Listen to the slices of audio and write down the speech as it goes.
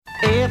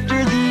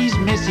After these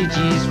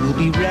messages, we'll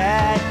be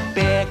right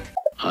back.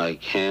 I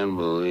can't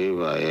believe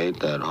I ate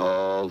that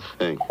whole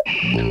thing.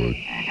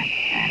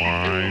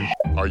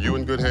 Are you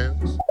in good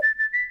hands?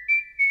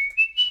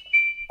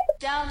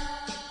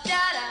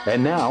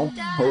 And now,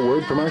 a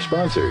word from our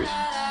sponsors.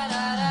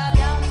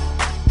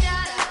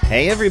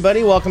 Hey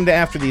everybody, welcome to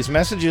After These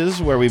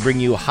Messages, where we bring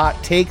you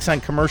hot takes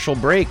on commercial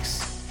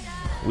breaks.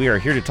 We are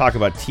here to talk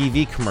about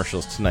TV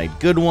commercials tonight.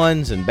 Good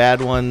ones and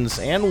bad ones,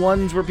 and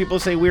ones where people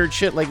say weird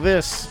shit like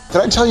this.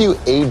 Did I tell you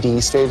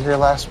AD stayed here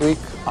last week?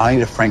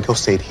 Anita Franco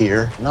stayed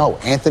here. No,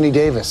 Anthony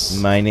Davis.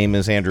 My name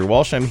is Andrew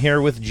Walsh. I'm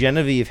here with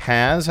Genevieve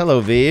Has.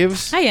 Hello,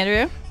 Vives. Hi,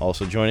 Andrew.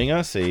 Also joining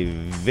us, a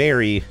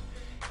very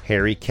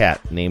hairy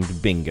cat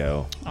named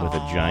Bingo with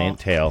a giant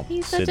tail.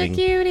 He's such a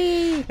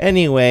cutie.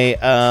 Anyway,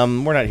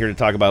 we're not here to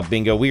talk about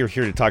Bingo. We are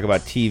here to talk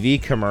about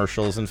TV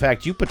commercials. In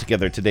fact, you put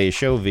together today's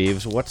show,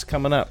 Vives. What's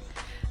coming up?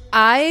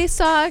 I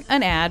saw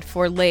an ad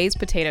for Lay's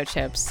potato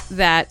chips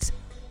that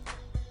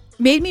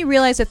made me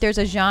realize that there's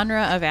a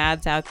genre of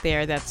ads out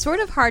there that's sort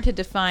of hard to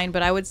define,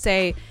 but I would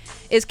say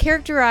is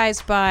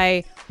characterized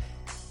by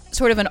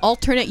sort of an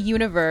alternate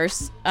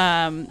universe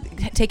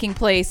taking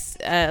place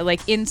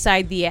like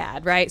inside the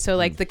ad, right? So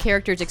like the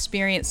characters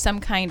experience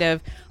some kind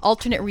of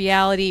alternate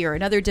reality or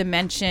another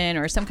dimension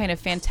or some kind of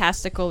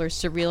fantastical or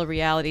surreal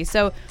reality.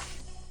 So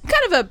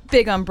kind of a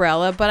big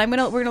umbrella, but we're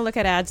gonna look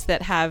at ads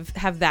that have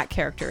that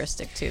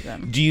characteristic to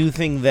them. Do you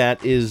think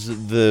that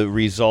is the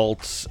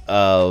result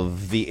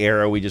of the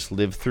era we just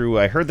lived through?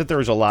 I heard that there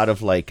was a lot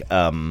of like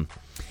kind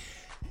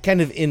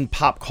of in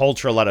pop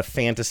culture, a lot of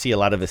fantasy, a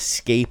lot of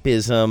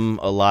escapism,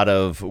 a lot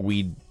of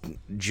we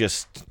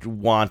just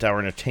want our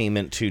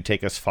entertainment to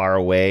take us far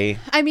away.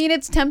 I mean,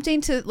 it's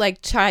tempting to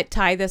like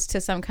tie this to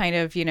some kind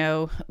of,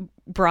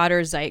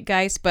 broader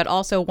zeitgeist, but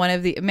also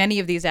many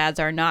of these ads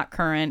are not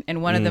current,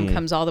 and one of them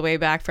comes all the way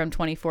back from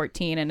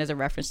 2014 and is a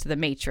reference to The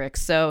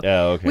Matrix.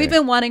 So we've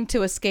been wanting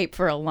to escape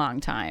for a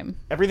long time.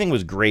 Everything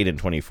was great in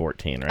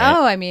 2014, right?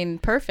 Oh, I mean,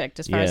 perfect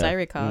as far as I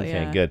recall. Okay,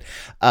 yeah, good.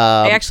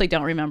 I actually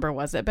don't remember.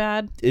 Was it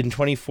bad in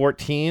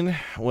 2014?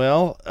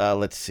 Well,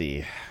 let's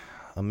see.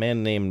 A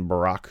man named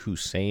Barack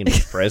Hussein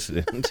was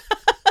president.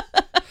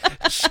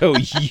 So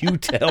you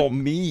tell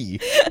me.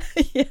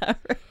 Yeah,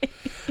 right.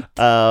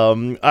 All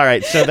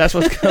right, so that's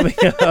what's coming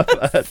up.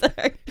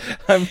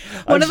 A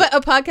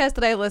podcast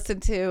that I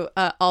listened to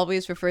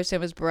always refers to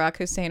him as Barack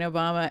Hussein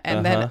Obama,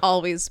 and then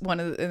one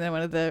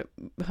of the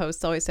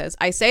hosts always says,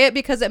 "I say it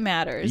because it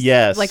matters."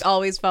 Yes, like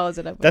always follows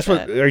it up. That's with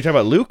what. that. Are you talking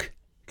about Luke?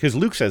 Because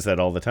Luke says that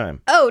all the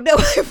time. Oh no,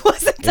 I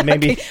wasn't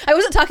talking. I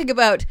wasn't talking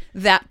about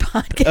that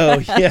podcast. Oh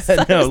yeah,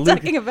 I was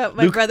talking about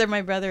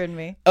my brother and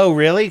me. Oh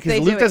really?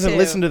 Because Luke doesn't too.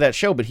 listen to that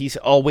show, but he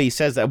always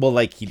says that. Well,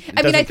 like it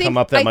doesn't come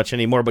up that much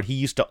anymore, but he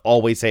used to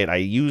always say it. I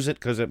use it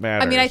because it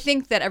matters. I mean, I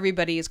think that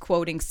everybody is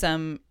quoting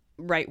some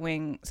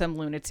right-wing, some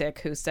lunatic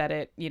who said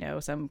it.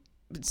 Some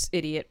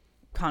idiot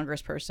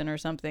congressperson or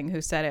something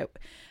who said it.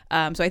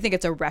 So I think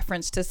it's a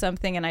reference to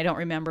something, and I don't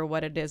remember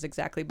what it is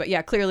exactly. But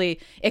yeah, clearly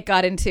it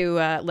got into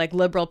like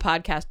liberal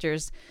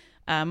podcasters'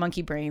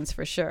 monkey brains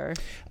for sure.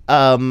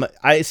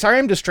 Sorry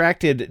I'm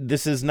distracted.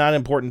 This is not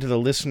important to the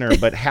listener,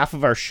 but half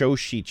of our show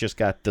sheet just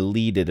got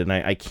deleted, and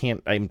I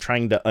can't. I'm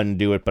trying to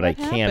undo it, but I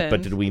can't.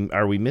 Happened? But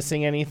are we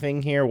missing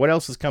anything here? What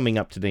else is coming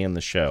up today in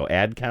the show?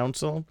 Ad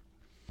Council?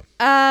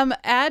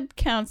 Ad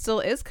Council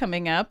is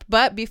coming up,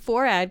 but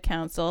before Ad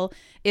Council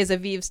is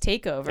Aviv's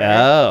Takeover.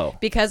 Oh.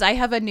 Because I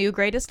have a new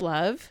greatest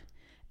love,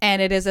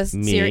 and it is a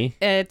Me?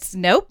 It's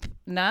nope,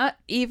 not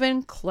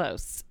even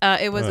close.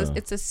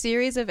 It's a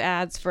series of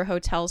ads for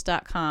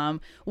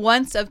Hotels.com.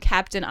 Once of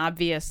Captain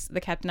Obvious,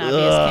 the Captain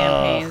Obvious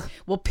campaign.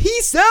 Well,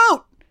 peace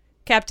out,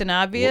 Captain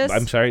Obvious. Well,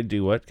 I'm sorry.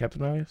 Do what,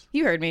 Captain Obvious?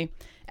 You heard me.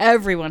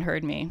 Everyone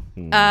heard me.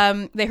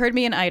 They heard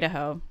me in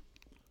Idaho.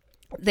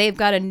 They've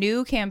got a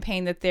new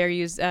campaign that they're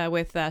used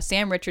with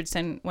Sam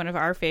Richardson, one of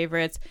our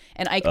favorites,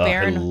 and Ike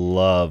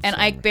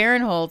Ike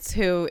Barinholtz,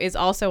 who is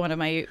also one of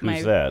my.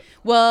 Who's that?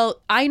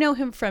 Well, I know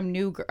him from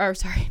New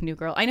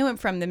Girl. I know him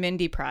from the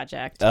Mindy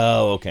Project.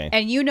 Oh, okay.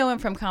 And you know him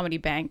from Comedy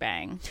Bang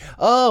Bang.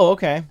 Oh,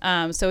 okay.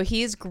 So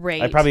he's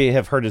great. I probably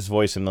have heard his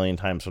voice a million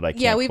times, but I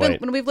can't. Yeah,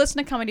 when we've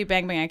listened to Comedy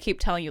Bang Bang, I keep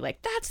telling you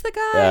like, that's the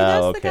guy.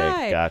 That's the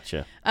guy.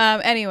 Gotcha.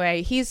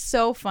 Anyway, he's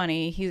so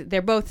funny.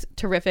 They're both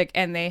terrific,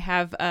 and they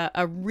have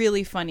a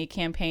really funny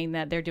campaign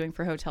that they're doing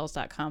for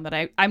Hotels.com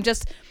that I'm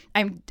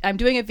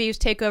doing a Views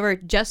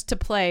Takeover just to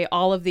play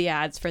all of the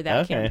ads for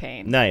that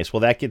campaign. Nice. Well,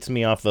 that gets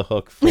me off the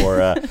hook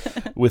for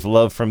with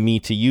love from me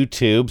to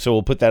YouTube. So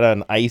we'll put that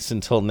on ice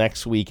until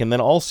next week. And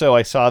then also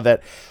I saw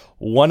that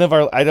one of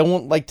our, I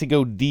don't like to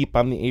go deep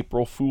on the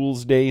April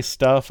Fool's Day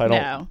stuff. I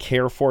don't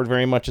care for it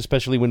very much,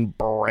 especially when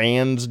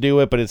brands do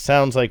it. But it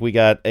sounds like we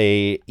got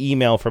a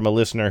email from a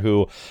listener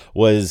who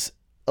was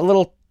a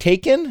little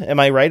taken. Am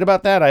I right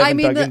about that? I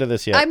haven't dug into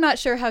this yet. I'm not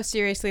sure how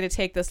seriously to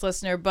take this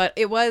listener, but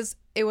it was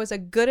a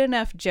good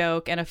enough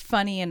joke and a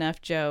funny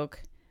enough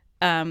joke.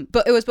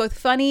 But it was both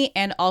funny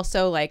and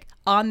also like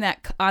on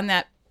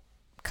that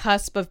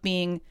cusp of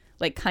being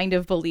like kind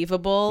of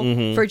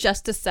believable for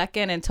just a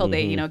second until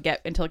they,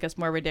 until it gets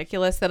more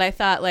ridiculous, that I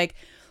thought like,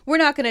 we're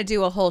not going to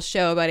do a whole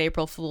show about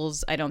April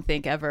Fools, I don't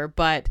think ever,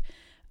 but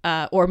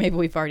or maybe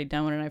we've already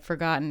done one and I've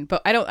forgotten,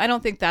 but I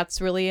don't think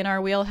that's really in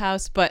our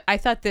wheelhouse. But I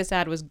thought this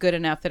ad was good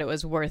enough that it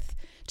was worth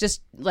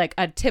just like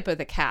a tip of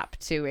the cap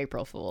to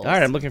April Fools. All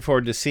right, I'm looking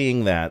forward to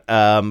seeing that.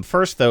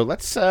 First, though,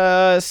 let's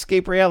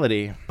escape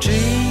reality.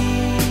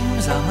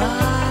 Dreams are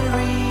my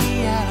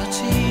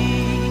reality,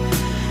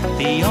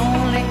 the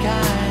only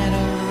kind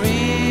of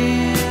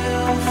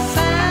real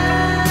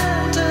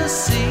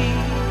fantasy.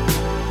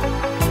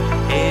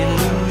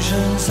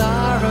 Illusions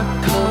are a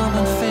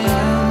common thing.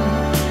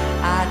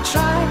 I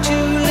try to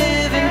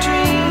live in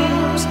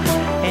dreams.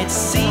 It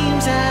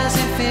seems as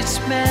if it's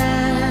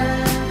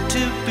meant to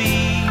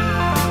be.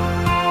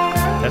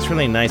 That's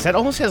really nice. That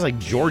almost has like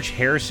George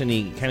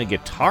Harrison-y kind of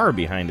guitar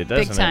behind it,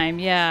 doesn't it? Big time,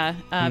 yeah.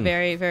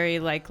 Very, very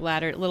like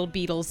ladder, little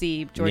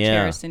Beatles-y, George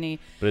Harrison-y.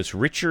 But it's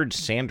Richard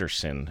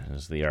Sanderson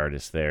is the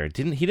artist there.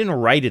 He didn't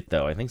write it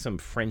though. I think some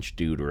French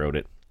dude wrote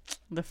it.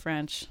 The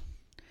French.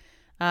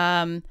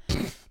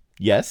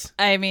 Yes.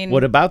 I mean,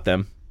 what about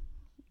them?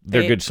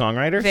 They're good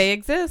songwriters? They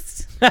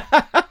exist.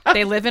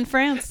 They live in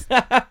France.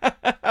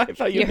 I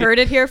thought you heard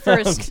it here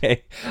first.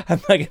 Okay.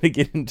 I'm not going to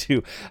get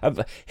into...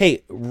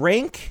 hey,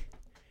 rank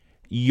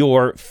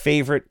your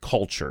favorite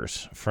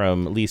cultures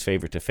from least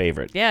favorite to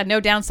favorite. Yeah, no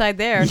downside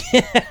there.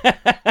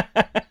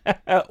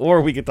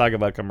 Or we could talk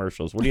about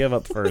commercials. What do you have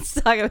up first?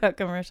 Let's talk about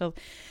commercials.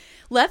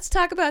 Let's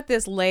talk about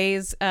this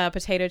Lay's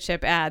potato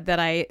chip ad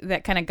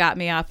that kind of got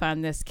me off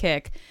on this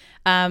kick.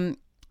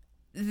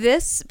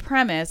 This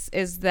premise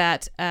is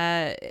that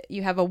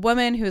you have a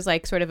woman who's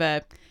like sort of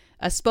a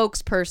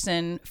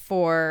spokesperson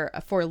for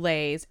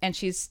Lay's, and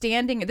she's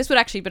standing. This would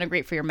actually have been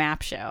great for your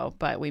map show,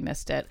 but we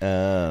missed it.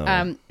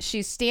 Oh.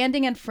 She's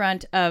standing in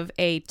front of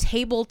a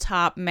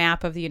tabletop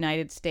map of the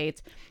United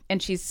States,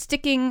 and she's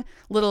sticking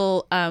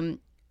little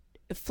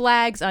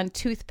flags on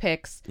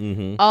toothpicks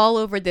all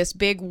over this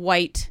big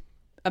white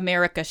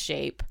America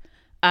shape.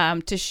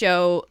 To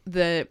show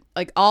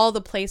all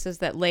the places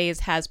that Lay's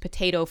has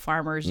potato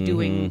farmers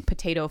doing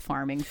potato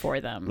farming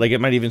for them. Like it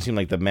might even seem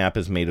like the map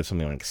is made of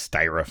something like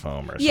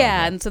styrofoam or something.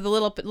 Yeah, and so the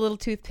little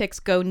toothpicks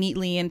go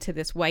neatly into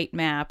this white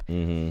map.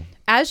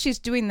 As she's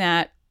doing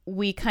that,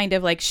 we kind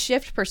of like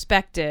shift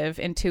perspective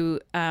into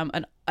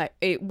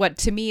what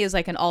to me is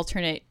like an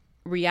alternate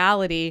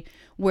reality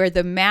where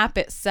the map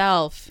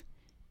itself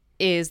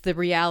is the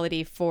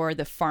reality for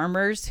the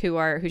farmers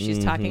who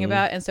she's talking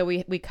about. And so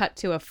we cut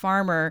to a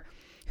farmer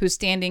who's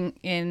standing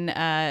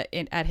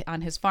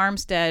on his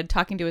farmstead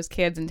talking to his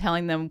kids and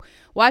telling them,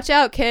 watch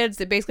out, kids,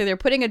 that basically they're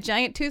putting a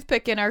giant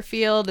toothpick in our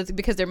field. It's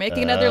because they're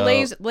making another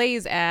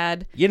Lay's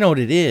ad. You know what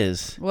it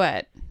is?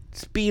 What?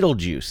 It's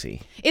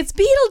Beetlejuicy. It's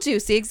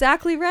Beetlejuicy,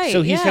 exactly right.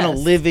 So he's kind of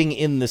living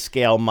in the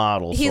scale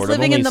model. He's sort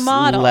living of, in the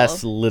model.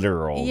 Less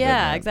literal.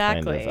 Yeah,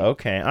 exactly. Kind of.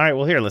 Okay. All right.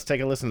 Well, here, let's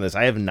take a listen to this.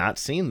 I have not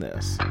seen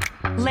this.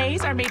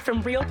 Lay's are made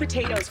from real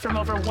potatoes from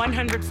over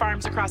 100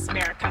 farms across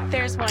America.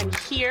 There's one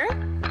here,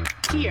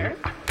 here,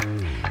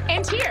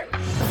 and here.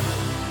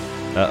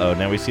 Uh-oh.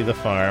 Now we see the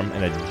farm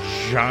and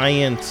a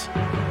giant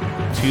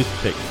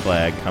toothpick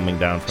flag coming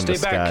down from the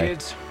sky. Stay back,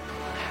 kids.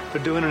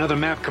 We're doing another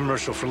map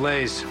commercial for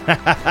Lay's.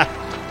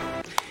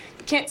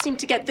 Can't seem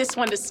to get this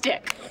one to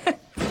stick.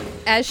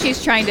 As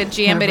she's trying to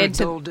jam it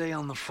into day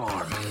on the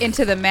farm.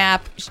 Into the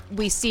map,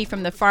 we see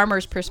from the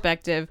farmer's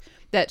perspective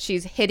that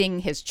she's hitting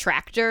his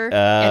tractor,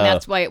 and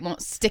that's why it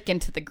won't stick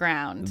into the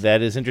ground.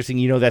 That is interesting.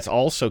 You know, that's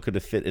also could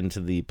have fit into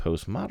the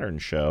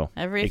postmodern show.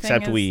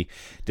 Except we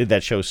did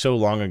that show so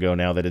long ago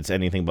now that it's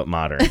anything but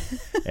modern,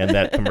 and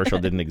that commercial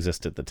didn't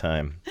exist at the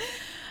time.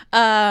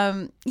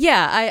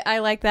 Yeah, I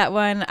like that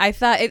one. I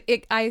thought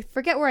I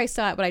forget where I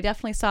saw it, but I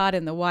definitely saw it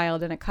in the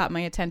wild and it caught my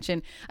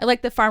attention. I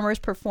like the farmer's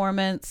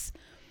performance.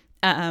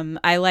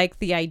 I like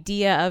the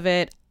idea of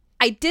it.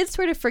 I did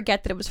sort of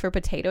forget that it was for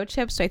potato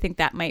chips, so I think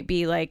that might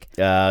be like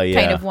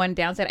kind of one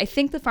downside. I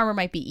think the farmer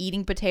might be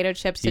eating potato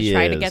chips to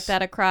try to get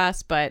that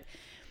across, but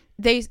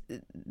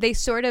they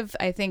sort of,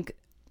 I think,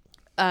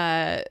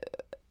 it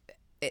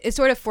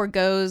sort of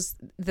forgoes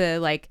the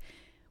like.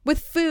 With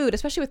food,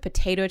 especially with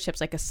potato chips,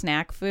 like a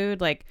snack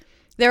food, like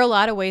there are a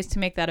lot of ways to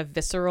make that a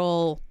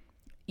visceral,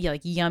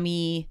 like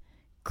yummy,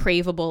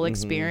 craveable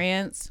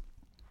experience.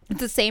 It's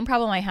the same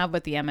problem I have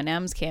with the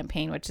M&M's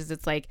campaign, which is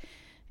it's like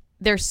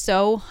they're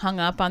so hung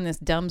up on this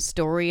dumb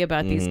story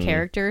about these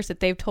characters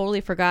that they've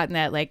totally forgotten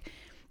that like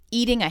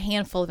eating a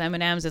handful of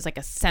M&Ms is like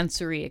a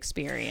sensory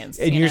experience.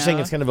 And you're saying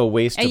it's kind of a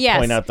waste to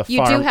point out the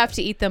farm. You do have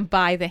to eat them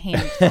by the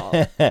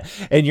handful.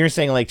 And you're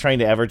saying like trying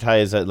to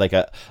advertise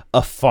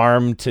a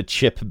farm to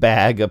chip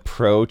bag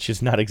approach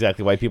is not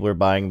exactly why people are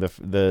buying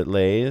the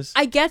Lay's.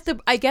 I get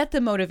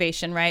the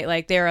motivation, right?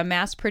 Like they're a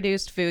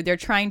mass-produced food. They're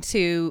trying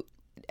to,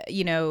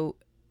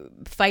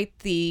 fight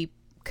the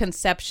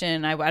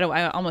conception.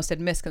 I almost said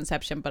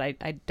misconception, but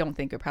I don't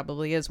think it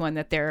probably is one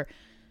that they're,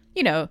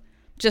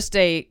 just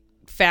a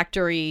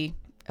factory,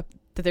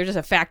 that they're just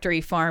a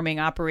factory farming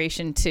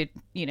operation to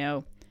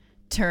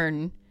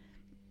turn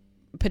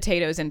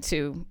potatoes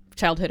into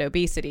childhood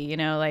obesity, you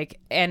know, like,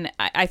 and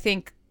I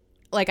think,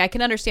 like, I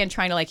can understand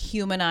trying to like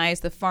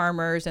humanize the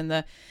farmers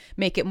and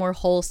make it more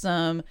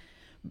wholesome,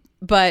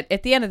 but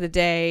at the end of the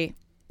day,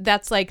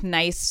 that's like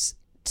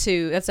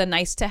that's a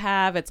nice to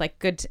have. It's like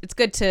good. It's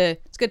good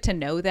to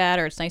know that,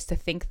 or it's nice to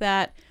think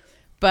that,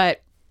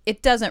 but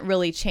it doesn't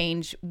really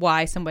change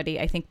why somebody,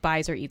 I think,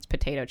 buys or eats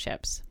potato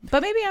chips.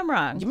 But maybe I'm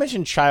wrong. You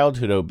mentioned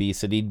childhood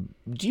obesity.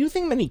 Do you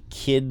think many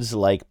kids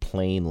like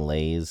plain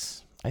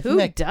Lay's?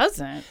 Who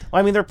doesn't? Well,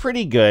 I mean, they're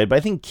pretty good, but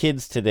I think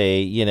kids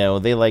today, you know,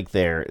 they like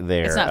their.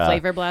 It's not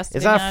flavor blasted.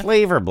 It's enough? not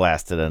flavor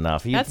blasted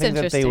enough. You That's think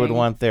that they would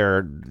want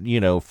their, you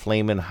know,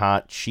 flaming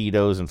hot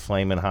Cheetos and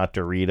flaming hot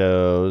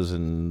Doritos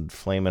and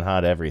flaming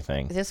hot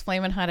everything. Just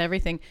flaming hot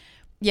everything.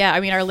 Yeah,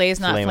 I mean, are Lay's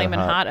not flaming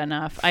hot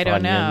enough? I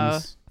don't know.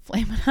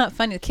 Flaming hot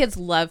Funyuns. Kids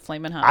love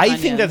flaming hot Funyuns. I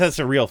think that's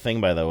a real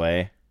thing, by the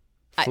way.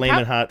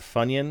 Flaming hot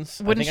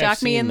Funyuns. Wouldn't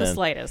shock me in the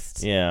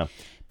slightest. Yeah.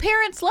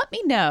 Parents, let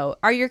me know.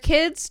 Are your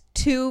kids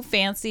too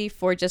fancy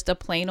for just a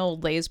plain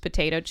old Lay's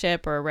potato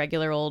chip or a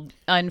regular old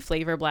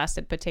unflavor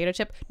blasted potato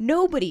chip?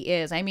 Nobody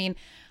is. I mean,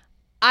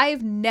 I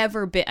don't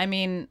go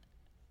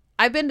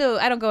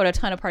to a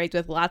ton of parties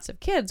with lots of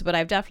kids, but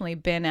I've definitely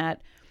been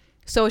at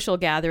social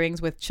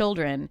gatherings with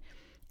children.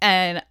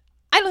 And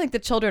I don't think the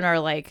children are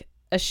like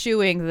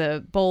eschewing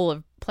the bowl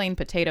of plain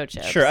potato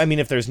chips. Sure. I mean,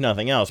 if there's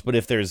nothing else, but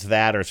if there's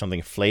that or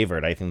something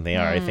flavored, I think they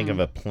are. I think of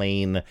a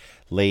plain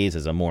Lay's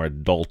as a more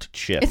adult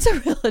chip. It's a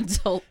real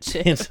adult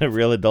chip. It's a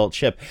real adult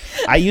chip.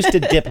 I used to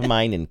dip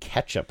mine in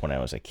ketchup when I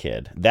was a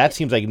kid. That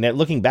seems like,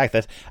 looking back,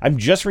 I'm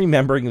just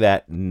remembering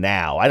that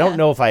now. I don't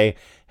know if I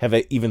have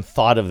even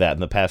thought of that in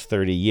the past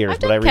 30 years,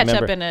 but I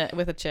remember ketchup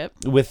with a chip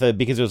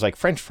because it was like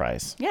French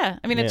fries. Yeah,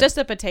 I mean, it's just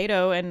a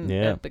potato,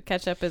 and but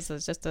ketchup is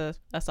just a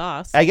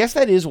sauce. I guess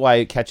that is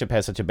why ketchup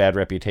has such a bad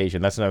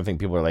reputation. That's another thing.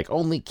 People are like,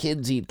 only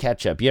kids eat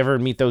ketchup. You ever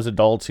meet those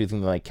adults who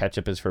think like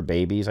ketchup is for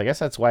babies? I guess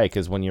that's why,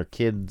 because when you're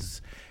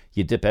kids,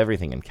 you dip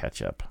everything in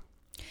ketchup.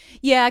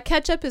 Yeah,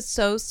 ketchup is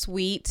so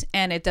sweet,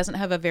 and it doesn't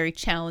have a very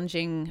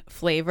challenging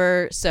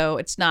flavor, so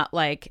it's not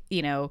like,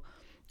 you know,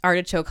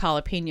 artichoke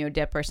jalapeno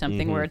dip or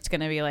something where it's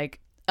going to be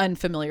like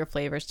unfamiliar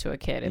flavors to a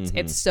kid.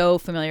 It's so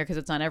familiar because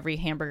it's on every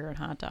hamburger and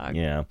hot dog.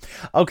 Yeah.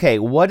 Okay,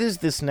 what is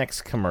this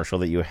next commercial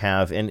that you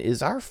have, and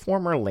is our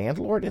former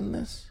landlord in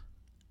this?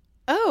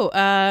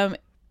 Oh,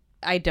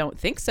 I don't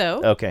think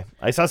so. Okay.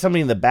 I saw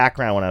somebody in the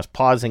background when I was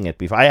pausing it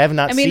before. I have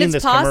not seen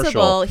this commercial. It's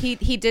possible.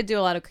 He did do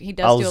a lot of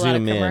I'll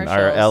zoom in.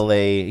 Our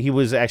LA, he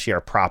was actually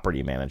our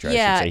property manager, I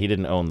should say. He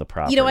didn't own the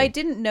property. You know, I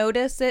didn't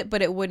notice it,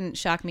 but it wouldn't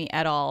shock me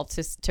at all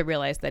to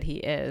realize that he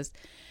is.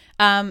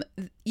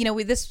 You know,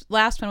 this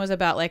last one was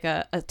about like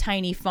a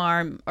tiny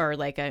farm, or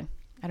like I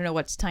don't know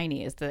what's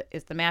tiny. Is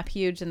the map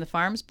huge and the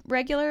farm's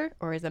regular,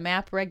 or is the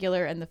map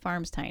regular and the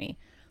farm's tiny?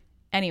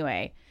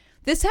 Anyway,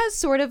 this has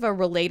sort of a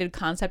related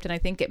concept, and I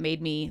think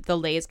the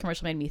Lay's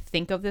commercial made me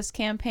think of this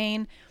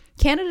campaign.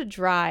 Canada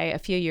Dry, a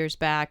few years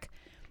back,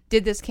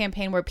 did this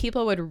campaign where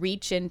people would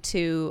reach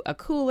into a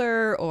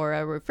cooler or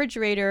a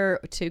refrigerator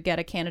to get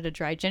a Canada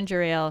Dry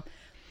ginger ale,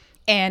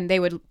 and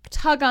they would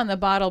tug on the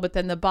bottle, but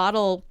then the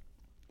bottle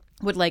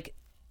would like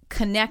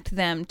connect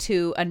them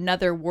to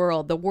another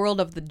world, the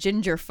world of the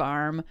ginger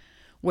farm,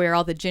 where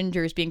all the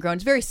ginger is being grown.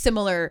 It's a very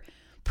similar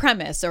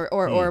premise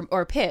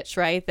or pitch,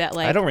 right? That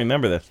like, I don't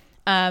remember this.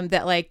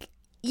 That like,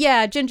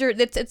 yeah, ginger,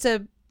 it's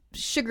a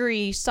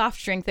sugary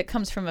soft drink that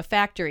comes from a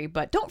factory,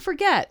 but don't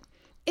forget,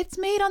 it's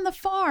made on the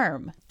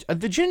farm.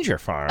 The ginger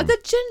farm. The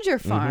ginger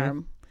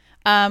farm.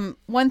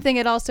 One thing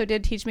it also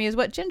did teach me is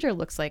what ginger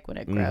looks like when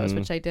it grows,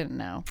 which I didn't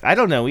know. I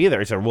don't know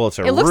either. It's a root.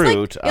 It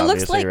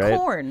looks like right?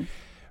 corn.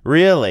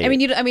 Really?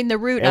 I mean the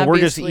root. And we're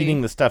just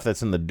eating the stuff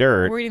that's in the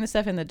dirt. We're eating the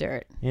stuff in the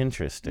dirt.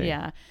 Interesting.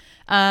 Yeah.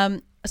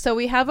 So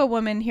we have a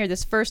woman here.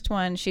 This first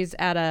one, she's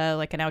at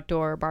an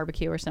outdoor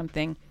barbecue or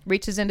something.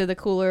 Reaches into the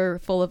cooler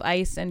full of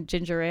ice and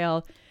ginger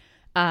ale,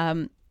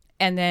 and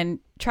then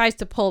tries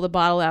to pull the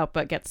bottle out,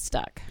 but gets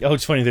stuck. Oh,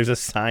 it's funny. There's a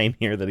sign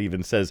here that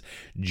even says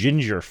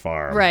Ginger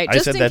Farm. Right,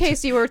 just in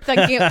case you were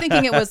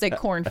thinking it was a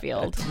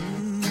cornfield.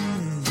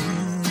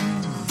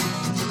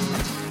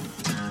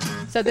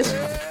 So this.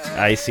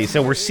 I see.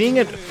 So we're seeing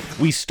it.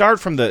 We start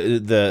from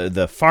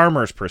the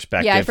farmer's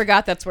perspective. Yeah, I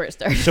forgot that's where it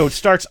starts. So it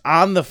starts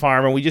on the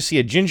farm, and we just see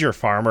a ginger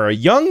farmer, a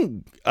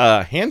young,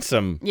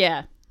 handsome.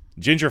 Yeah.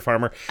 Ginger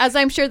farmer. As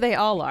I'm sure they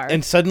all are.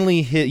 And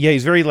suddenly,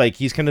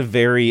 he's kind of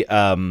very.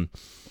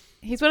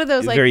 He's one of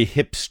those like very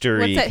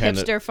hipstery. What's that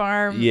hipster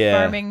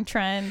farming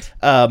trend?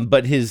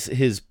 But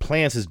his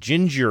plants, his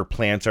ginger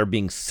plants, are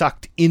being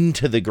sucked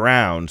into the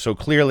ground. So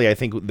clearly, I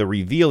think the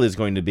reveal is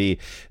going to be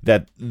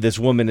that this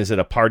woman is at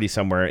a party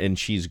somewhere, and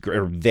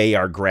they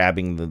are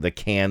grabbing the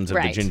cans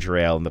of the ginger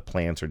ale, and the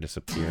plants are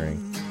disappearing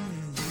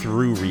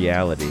through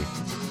reality.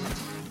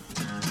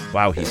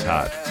 Wow, he's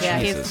hot. Yeah,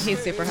 he's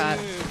super hot.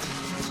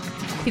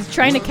 He's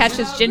trying to catch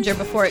his ginger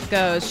before it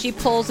goes. She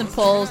pulls and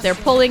pulls. They're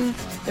pulling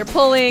They're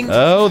pulling.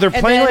 Oh, they're and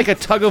playing then like a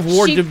tug of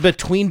war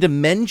between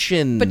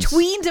dimensions.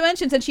 Between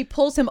dimensions, and she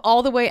pulls him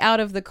all the way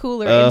out of the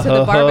cooler into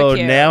the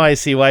barbecue. Oh, now I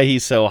see why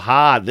he's so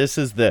hot. This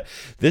is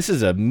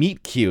a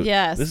meet cute.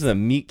 Yes. This is a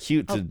meet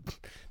cute to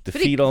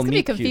defeat all meet cute.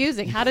 It's going to be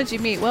confusing. How did you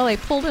meet? Well, they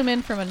pulled him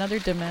in from another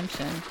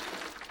dimension.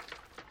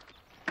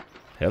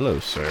 Hello,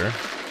 sir.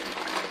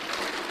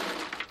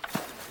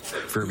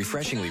 For a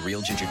refreshingly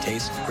real ginger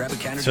taste, grab a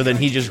Canada. So then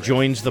he just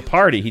joins the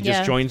party. He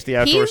just joins the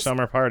outdoor He's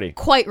summer party.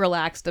 Quite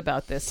relaxed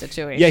about this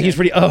situation. Yeah, he's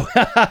pretty. Oh,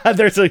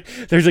 there's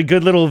a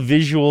good little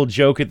visual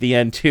joke at the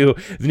end too.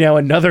 Now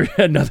another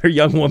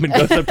young woman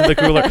goes up to the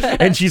cooler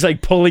and she's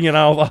like pulling in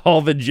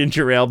all the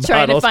ginger ale bottles,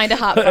 trying to find a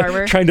hot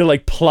farmer, trying to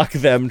like pluck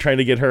them, trying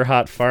to get her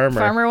hot farmer.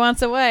 Farmer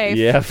wants a wife.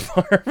 Yeah,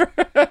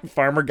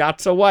 farmer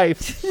got a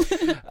wife.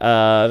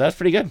 That's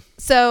pretty good.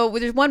 So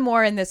there's one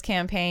more in this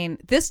campaign.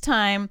 This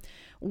time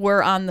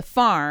we're on the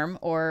farm,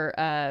 or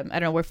I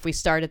don't know if we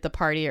start at the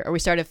party, or we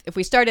start if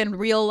we start in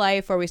real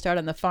life, or we start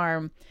on the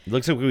farm. It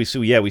looks like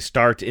we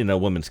start in a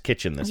woman's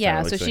kitchen this time.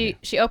 Yeah, so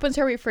she opens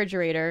her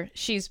refrigerator.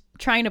 She's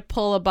trying to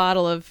pull a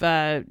bottle of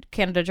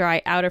Canada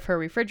Dry out of her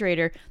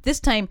refrigerator. This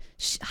time,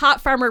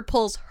 Hot Farmer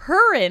pulls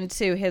her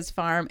into his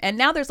farm, and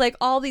now there's like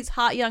all these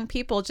hot young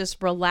people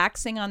just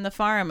relaxing on the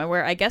farm,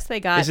 where I guess they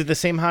got... Is it the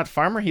same Hot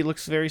Farmer? He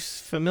looks very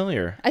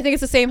familiar. I think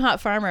it's the same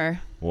Hot Farmer.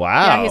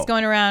 Wow. Yeah, he's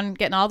going around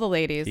getting all the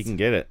ladies. He can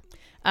get it.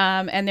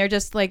 And they're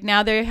just like,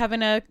 now they're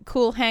having a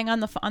cool hang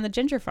on the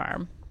ginger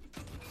farm.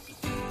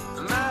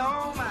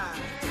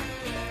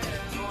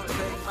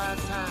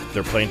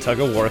 They're playing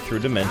tug of war through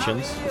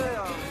dimensions.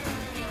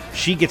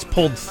 She gets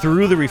pulled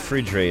through the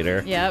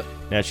refrigerator. Yep.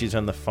 Now she's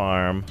on the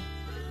farm.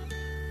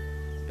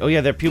 Oh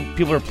yeah,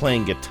 people are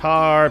playing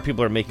guitar.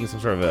 People are making some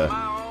sort of a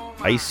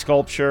ice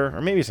sculpture,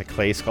 or maybe it's a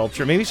clay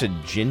sculpture. Maybe it's a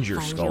ginger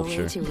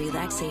sculpture. Find your way to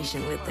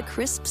relaxation with the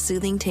crisp,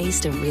 soothing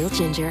taste of real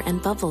ginger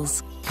and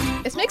bubbles.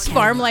 This makes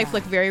farm life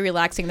look very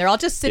relaxing. They're all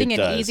just sitting in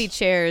easy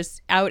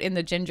chairs out in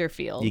the ginger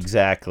field.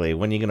 Exactly.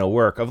 When are you going to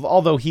work?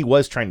 Although he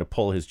was trying to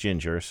pull his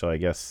ginger, so I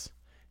guess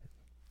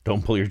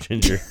don't pull your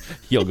ginger.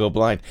 You'll go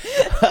blind.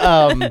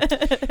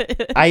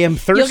 I am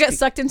thirsty. You'll get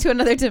sucked into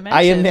another dimension.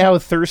 I am now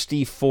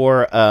thirsty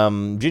for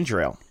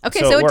ginger ale.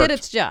 Okay, so it did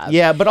its job.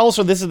 Yeah, but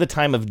also this is the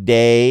time of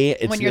day.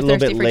 It's when you're a little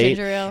thirsty bit for late.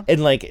 ginger ale.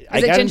 And like, is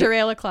it ginger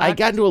ale o'clock? I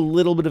got into a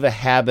little bit of a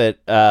habit.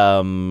 I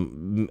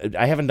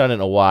haven't done it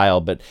in a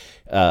while, but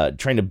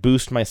trying to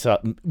boost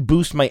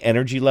my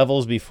energy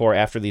levels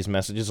after these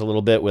messages a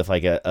little bit with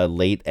like a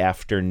late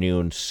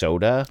afternoon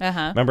soda.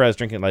 Remember, I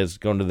was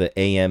going to the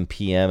AM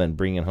PM and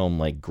bringing home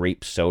like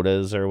grape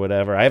sodas or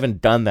whatever. I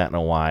haven't done that in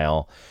a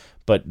while.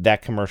 But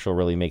that commercial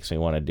really makes me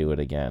want to do it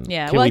again.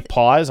 Yeah, Can we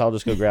pause? I'll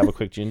just go grab a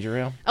quick ginger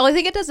ale. Oh, I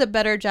think it does a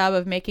better job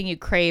of making you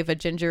crave a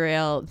ginger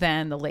ale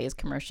than the Lay's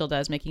commercial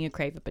does, making you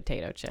crave a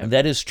potato chip.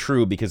 That is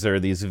true, because there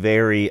are these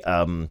very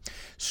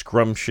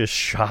scrumptious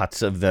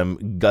shots of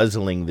them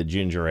guzzling the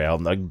ginger ale.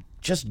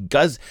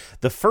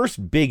 The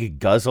first big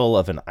guzzle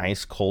of an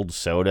ice cold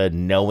soda,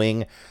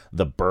 knowing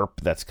the burp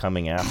that's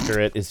coming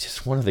after it, is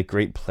just one of the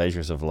great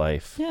pleasures of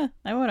life. Yeah,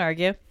 I won't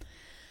argue.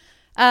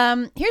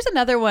 Here's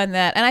another one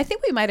and I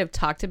think we might have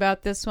talked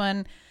about this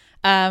one,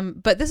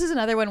 but this is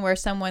another one where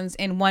someone's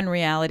in one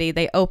reality,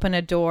 they open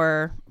a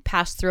door,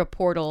 pass through a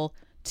portal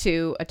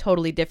to a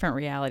totally different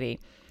reality.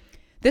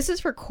 This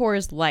is for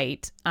Coors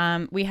Light.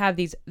 We have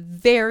these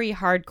very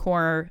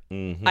hardcore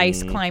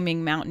ice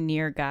climbing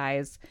mountaineer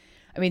guys.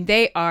 I mean,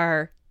 this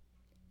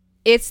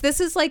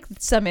is like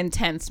some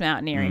intense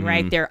mountaineering,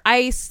 right?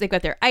 They've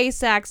got their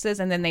ice axes,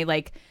 and then they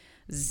like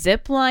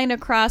zip line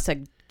across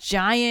a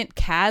giant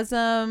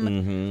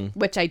chasm,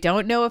 which I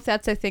don't know if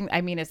that's a thing. I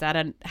mean, how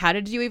did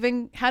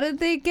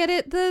they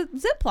get the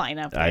zip line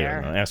up there? I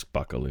don't know. Ask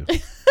Buckaloo.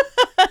 He's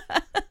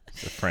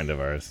a friend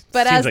of ours.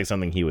 But seems like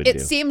something he would do.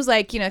 It seems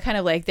like, kind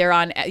of like they're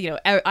on,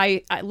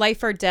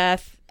 life or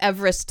death,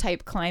 Everest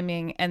type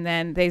climbing, and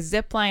then they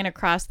zip line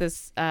across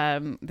this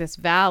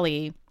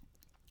valley,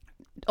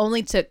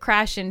 only to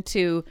crash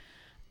into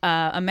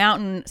a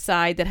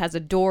mountainside that has a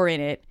door in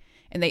it,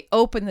 and they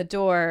open the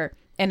door.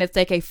 And it's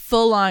like a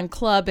full-on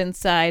club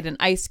inside. An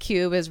Ice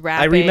Cube is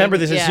rapping. I remember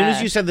this. As soon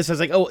as you said this, I was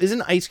like, oh,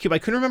 isn't Ice Cube? I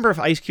couldn't remember if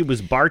Ice Cube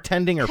was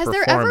bartending or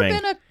performing. Has there ever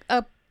been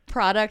a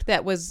product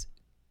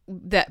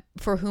that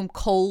for whom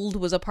cold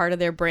was a part of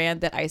their brand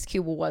that Ice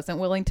Cube wasn't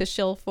willing to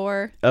shill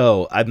for?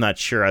 Oh, I'm not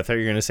sure. I thought you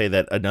were going to say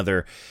that Are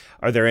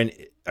there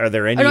any other?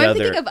 I'm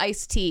thinking of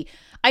Ice-T.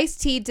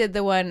 Ice-T did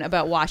the one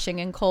about washing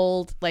in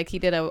cold. Like, he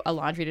did a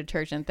laundry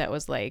detergent that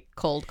was like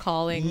cold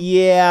calling.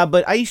 Yeah,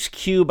 but Ice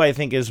Cube, I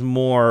think, is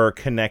more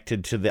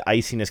connected to the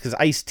iciness, because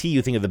Ice-T,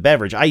 you think of the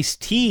beverage.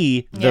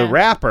 Ice-T, the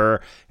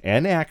rapper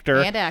and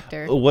actor,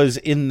 was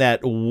in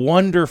that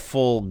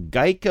wonderful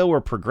Geico or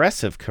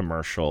Progressive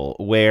commercial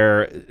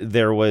where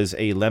there was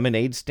a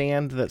lemonade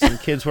stand that some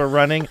kids were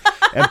running.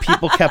 And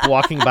people kept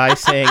walking by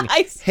saying,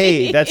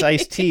 hey, that's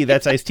iced tea.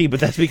 That's iced tea. But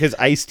that's because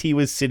iced tea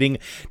was sitting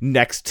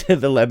next to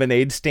the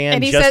lemonade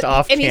stand off camera the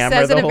whole time. And he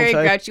says in a very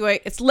grouchy way,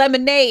 it's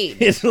lemonade.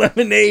 It's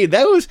lemonade.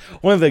 That was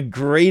one of the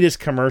greatest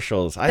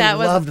commercials. I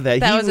loved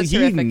that.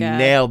 He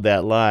nailed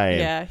that line.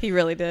 Yeah, he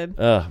really did.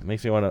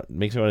 Makes me want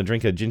to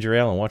drink a ginger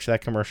ale and watch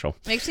that commercial.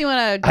 Makes me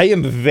want to. I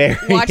am very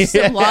watch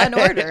some Law and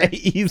Order.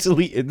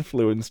 Easily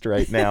influenced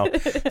right now.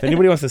 If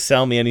anybody wants to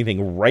sell me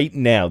anything right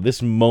now,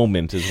 this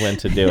moment is when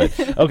to do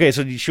it. Okay,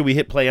 so should we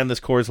hit play on this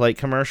Coors Light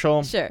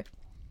commercial? Sure.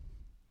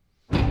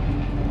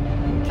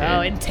 Okay.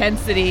 Oh,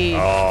 intensity.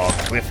 Oh,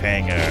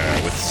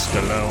 cliffhanger with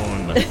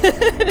Stallone.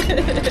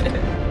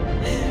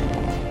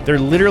 They're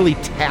literally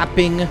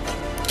tapping.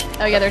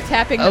 Oh, yeah, they're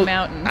tapping the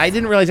mountain. I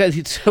didn't realize that.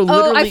 So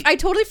literally... I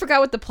totally forgot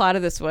what the plot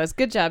of this was.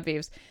 Good job,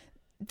 Beaves.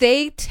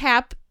 They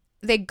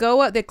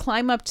go up, they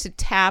climb up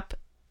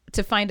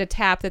to find a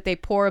tap that they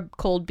pour a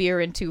cold beer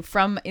into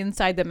from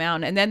inside the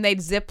mountain, and then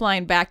they'd zip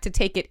line back to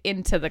take it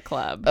into the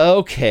club.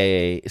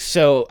 Okay,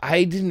 so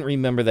I didn't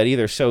remember that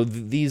either. So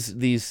these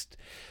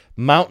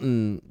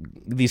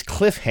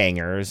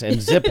cliffhangers and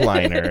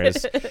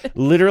zipliners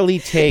literally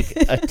take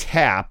a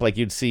tap like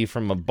you'd see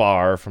from a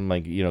bar, from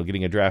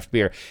getting a draft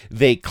beer.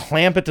 They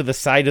clamp it to the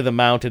side of the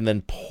mountain,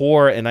 then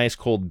pour an ice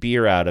cold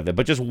beer out of it,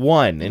 but just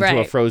one into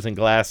a frozen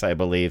glass, I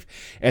believe.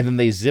 And then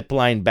they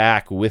zipline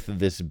back with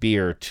this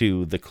beer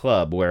to the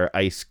club where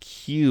Ice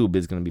Cube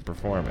is going to be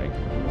performing.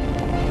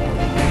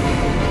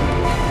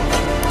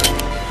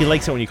 He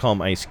likes it when you call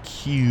him Ice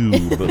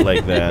Cube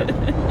like that.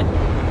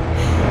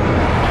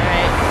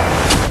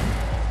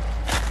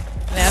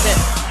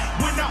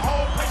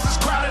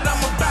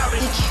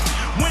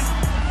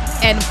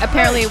 And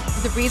apparently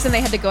the reason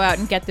they had to go out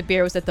and get the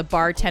beer was that the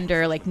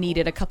bartender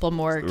needed a couple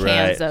more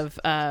cans of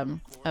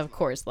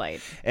Coors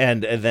Light.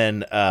 And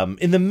then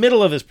in the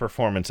middle of his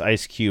performance,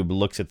 Ice Cube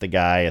looks at the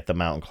guy at the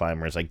mountain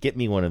climber. Is like, get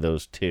me one of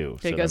those too.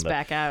 So he goes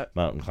back out.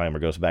 Mountain climber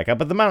goes back out.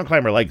 But the mountain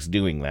climber likes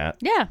doing that.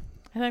 Yeah.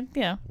 I think,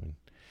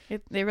 he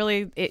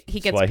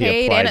gets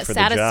paid and it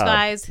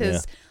satisfies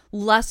his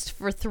lust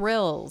for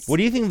thrills. What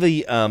do you think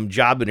the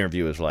job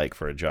interview is like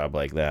for a job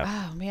like that?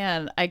 Oh,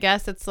 man. I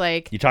guess it's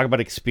like... You talk about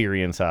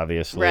experience,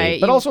 obviously. Right.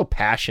 But also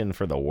passion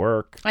for the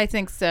work. I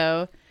think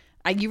so.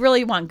 You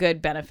really want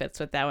good benefits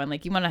with that one.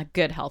 You want a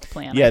good health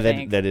plan, Yeah, I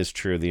think. that is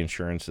true. The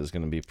insurance is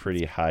going to be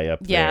pretty high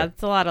up there. Yeah,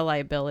 it's a lot of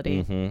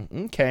liability.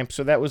 Mm-hmm. Okay,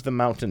 so that was the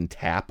Mountain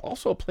Tap.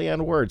 Also a play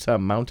on words, huh?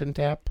 Mountain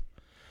Tap?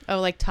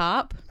 Oh, like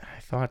top?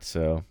 I thought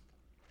so.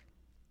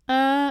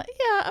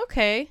 Yeah,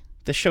 okay.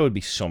 This show would be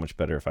so much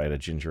better if I had a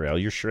ginger ale.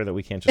 You're sure that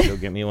we can't just go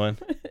get me one?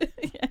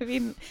 I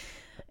mean,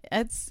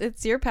 it's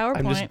your PowerPoint.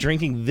 I'm just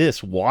drinking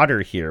this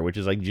water here, which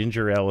is like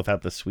ginger ale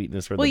without the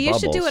sweetness or the bubbles. Well, you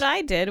should do what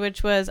I did,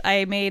 which was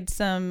I made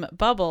some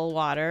bubble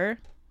water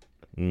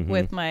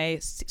with my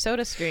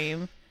soda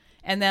stream,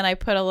 and then I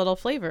put a little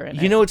flavor in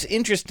it. You know, it's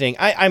interesting.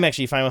 I'm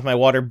actually fine with my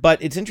water, but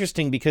it's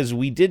interesting because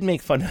we did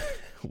make fun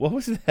what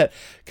was that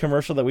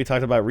commercial that we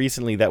talked about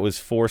recently that was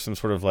for some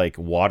sort of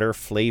water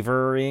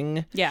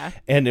flavoring? Yeah.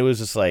 And it was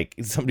just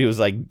somebody was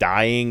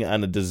dying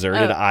on a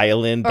deserted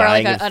island, or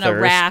dying of on thirst. a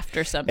raft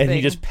or something. And he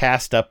just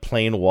passed up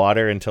plain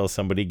water until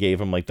somebody gave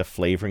him the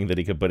flavoring that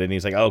he could put in.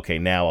 He's like, okay,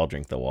 now I'll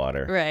drink the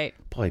water. Right.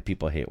 Boy,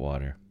 people hate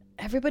water.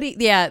 Everybody,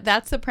 yeah,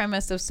 that's the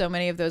premise of so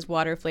many of those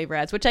water flavor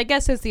ads, which I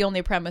guess is the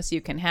only premise you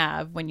can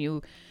have when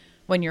your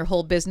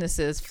whole business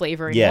is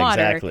flavoring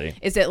water. Exactly.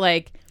 Is it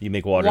you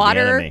make water the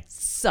enemy.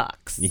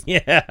 Sucks.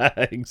 Yeah,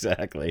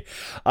 exactly.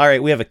 All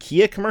right, we have a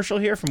Kia commercial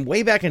here from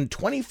way back in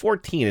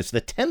 2014. It's the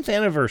 10th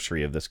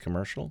anniversary of this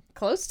commercial.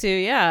 Close to,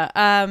 yeah.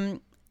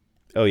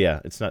 Oh,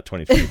 yeah, it's not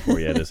 2024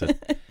 yet, is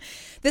it?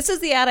 This is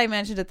the ad I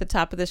mentioned at the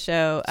top of the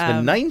show. It's the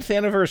 9th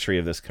anniversry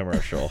of this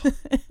commercial.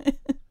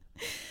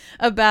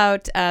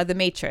 About The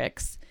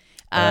Matrix.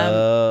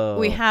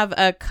 We have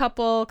a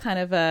couple, kind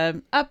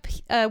of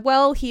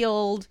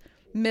well-heeled,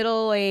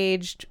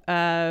 middle-aged,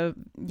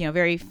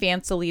 very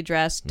fancily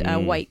dressed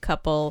white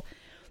couple.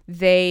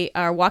 They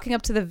are walking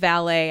up to the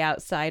valet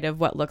outside of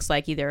what looks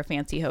like either a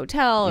fancy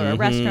hotel or a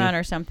restaurant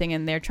or something,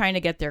 and they're trying to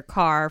get their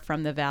car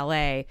from the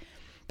valet.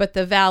 But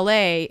the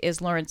valet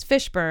is Lawrence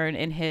Fishburne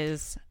in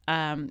his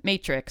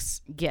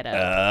Matrix getup.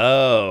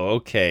 Oh,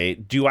 okay.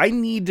 Do I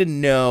need to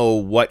know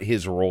what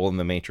his role in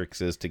the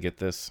Matrix is to get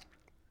this?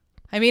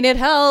 I mean, it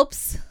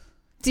helps.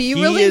 Do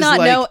you really not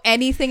know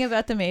anything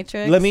about the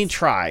Matrix? Let me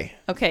try.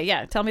 Okay,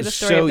 yeah. Tell me the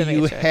story of the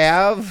Matrix. So you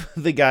have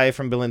the guy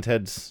from Bill and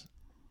Ted's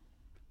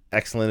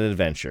Excellent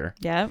Adventure.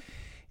 Yeah.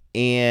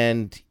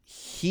 And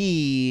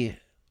he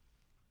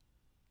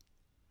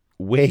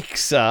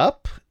wakes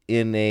up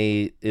in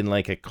a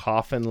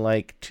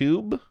coffin-like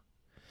tube.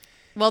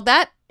 Well,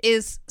 that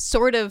is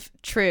sort of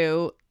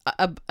true,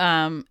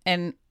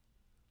 and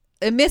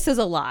it misses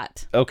a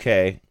lot.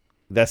 Okay.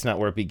 That's not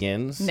where it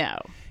begins? No.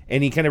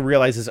 And he kind of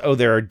realizes,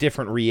 there are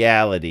different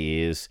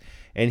realities,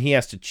 and he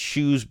has to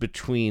choose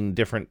between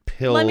different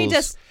pills. Let me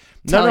just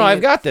No,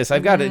 I've got this.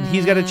 I've got it.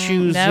 He's got to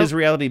choose his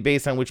reality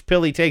based on which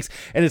pill he takes,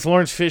 and it's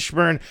Lawrence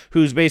Fishburne,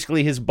 who's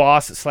basically his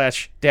boss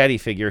 / daddy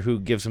figure, who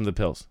gives him the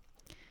pills.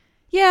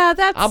 Yeah,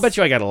 that's. I'll bet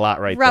you I got a lot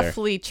right there.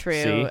 Roughly true.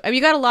 See? I mean,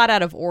 you got a lot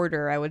out of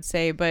order, I would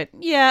say, but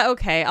yeah,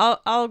 okay.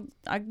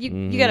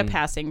 You got a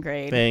passing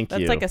grade. Thank you.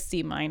 That's like a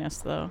C-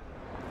 though.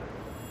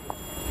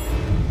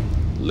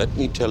 Let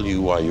me tell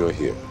you why you're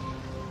here.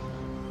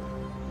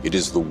 It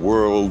is the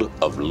world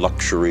of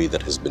luxury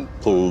that has been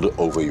pulled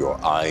over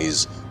your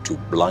eyes to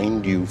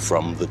blind you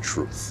from the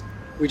truth.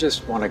 We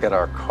just want to get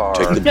our car.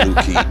 Take the blue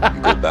key,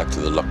 you go back to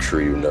the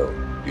luxury you know.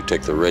 You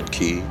take the red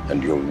key,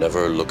 and you'll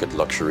never look at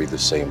luxury the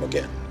same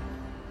again.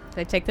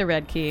 They take the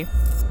red key,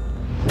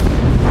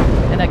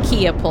 and a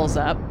Kia pulls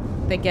up.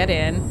 They get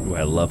in. Ooh,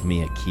 I love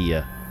me a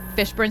Kia.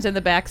 Fishburne's in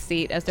the back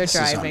seat as they're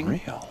driving.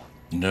 This is unreal.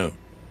 No,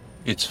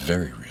 it's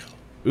very real.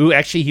 Ooh,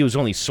 actually, he was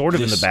only sort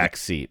of in the back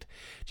seat.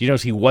 Do you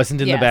notice he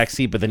wasn't in the back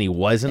seat, but then he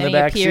was in the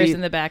back seat? He appears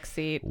in the back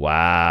seat.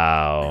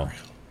 Wow.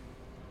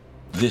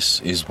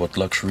 This is what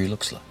luxury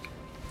looks like.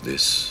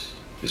 This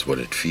is what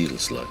it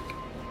feels like.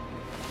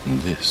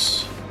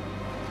 This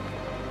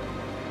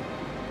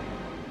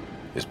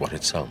is what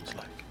it sounds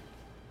like.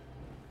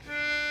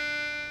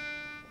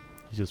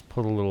 He just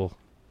put a little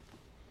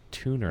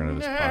tuner out of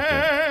his pocket.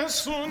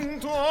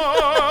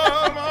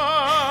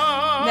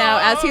 Now,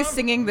 as he's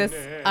singing this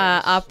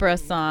opera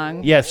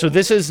song. Yeah, so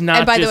this is not.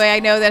 And by just the way, I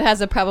know that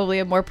has probably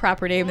a more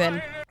proper name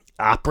than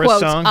opera quote,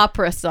 song.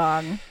 Opera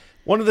song.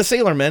 One of the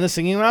sailor men is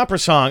singing an opera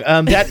song.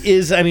 That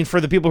is, I mean, for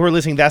the people who are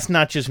listening, that's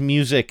not just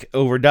music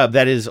overdubbed.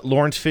 That is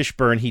Lawrence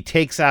Fishburne. He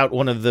takes out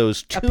one of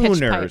those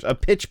tuners, a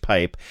pitch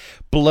pipe,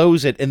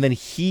 blows it, and then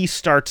he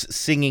starts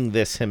singing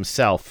this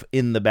himself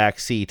in the back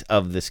seat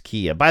of this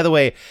Kia. By the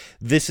way,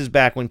 this is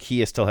back when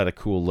Kia still had a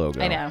cool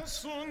logo. I know.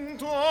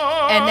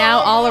 And now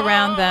all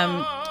around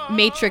them,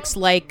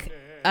 Matrix-like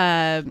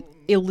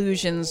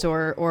illusions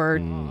or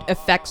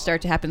effects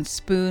start to happen.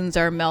 Spoons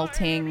are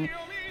melting.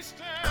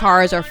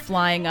 Cars are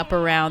flying up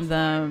around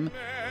them.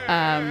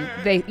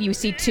 You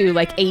see two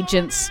like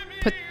agents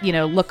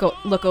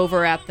look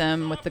over at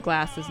them with the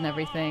glasses and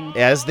everything.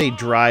 As they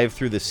drive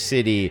through the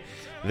city,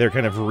 they're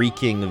kind of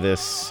wreaking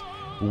this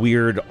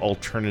weird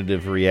alternate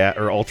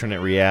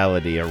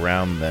reality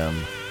around them.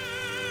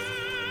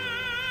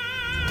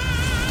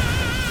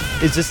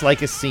 Is this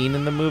like a scene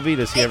in the movie?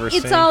 Does he ever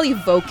sing? It's all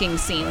evoking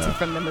scenes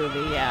from the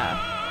movie,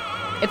 yeah.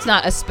 It's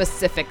not a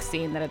specific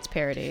scene that it's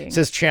parodying. It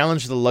says,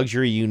 challenge the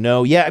luxury you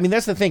know. Yeah, I mean,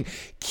 that's the thing.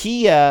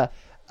 Kia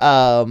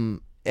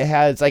it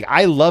has, like,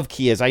 I love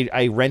Kias.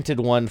 I rented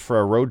one for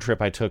a road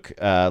trip I took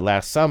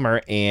last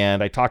summer,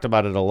 and I talked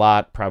about it a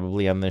lot,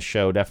 probably on this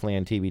show, definitely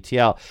on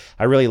TBTL.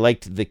 I really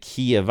liked the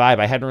Kia vibe.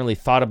 I hadn't really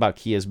thought about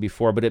Kias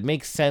before, but it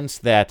makes sense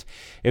that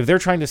if they're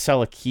trying to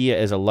sell a Kia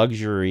as a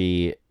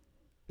luxury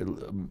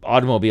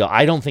automobile,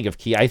 I don't think of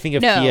Kia. I think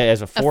of Kia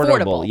as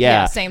affordable.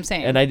 Yeah, same.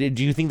 And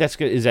do you think that's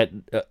good? Is that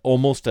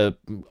almost a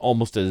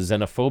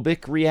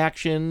xenophobic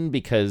reaction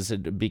because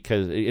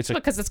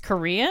it's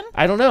Korean?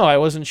 I don't know. I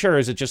wasn't sure.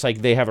 Is it just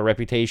like they have a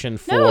reputation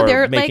for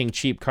making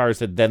cheap cars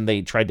that then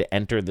they tried to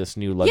enter this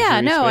new luxury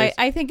space?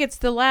 I think it's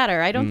the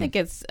latter. I don't think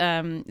it's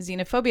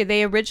xenophobia.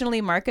 They originally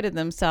marketed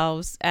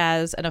themselves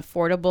as an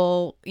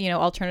affordable,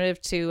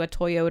 alternative to a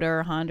Toyota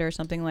or Honda or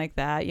something like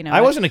that. I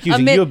wasn't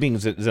accusing you of being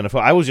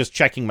xenophobic. I was just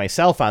checking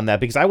myself on that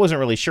because I wasn't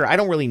really sure. I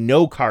don't really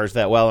know cars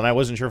that well, and I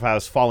wasn't sure if I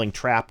was falling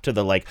trapped to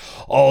the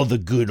all the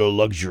good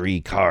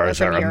luxury cars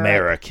are Europe,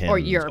 American or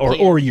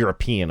European. Or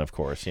European, of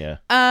course. Yeah.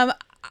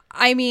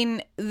 I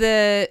mean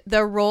the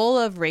role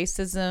of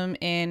racism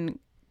in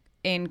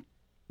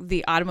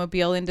the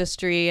automobile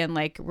industry and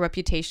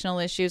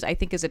reputational issues, I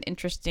think, is an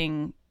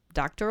interesting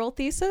doctoral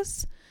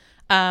thesis.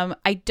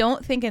 I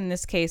don't think in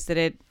this case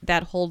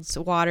that holds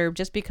water,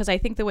 just because I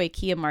think the way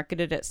Kia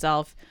marketed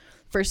itself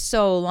for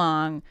so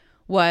long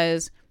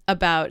was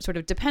about sort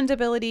of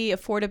dependability,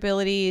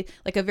 affordability,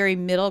 like a very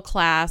middle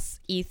class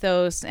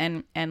ethos,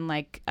 and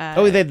they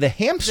had the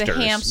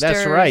hamsters.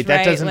 That's right.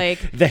 That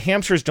doesn't. The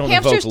hamsters don't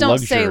evoke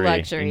luxury. Say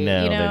luxury.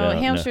 No, they don't.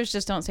 Hamsters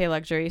just don't say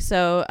luxury.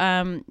 So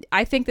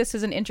I think this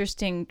is an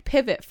interesting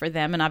pivot for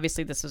them. And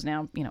obviously, this was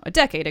now a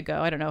decade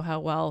ago. I don't know how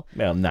well.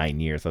 Well, 9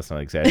 years. Let's not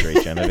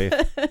exaggerate, Genevieve.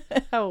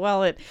 How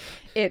well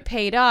it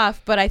paid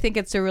off, but I think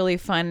it's a really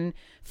fun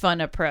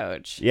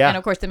approach. Yeah. And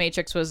of course, The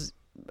Matrix was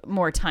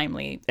more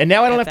timely. And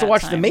now I don't have to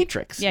watch The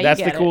Matrix. Yeah,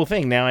 that's the cool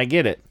thing. Now I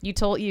get it.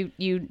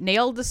 You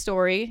nailed the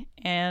story,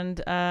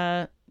 and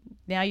now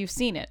you've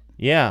seen it.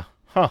 Yeah.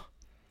 Huh.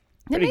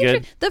 Pretty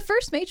good. The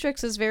first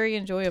Matrix is very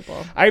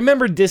enjoyable. I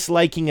remember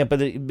disliking it,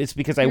 but it's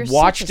because I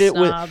watched it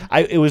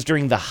it was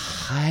during the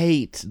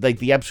height,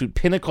 the absolute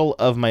pinnacle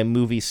of my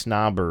movie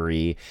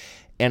snobbery.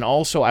 And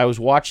also, I was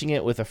watching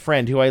it with a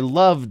friend who I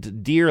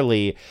loved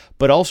dearly,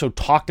 but also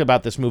talked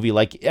about this movie he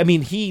was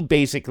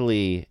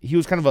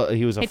kind of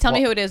Hey, tell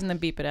me who it is and then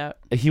beep it out.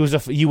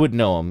 You would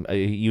know him.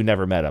 You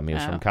never met him. He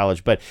was from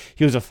college, but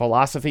he was a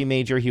philosophy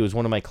major. He was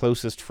one of my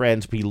closest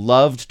friends. He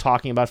loved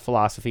talking about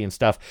philosophy and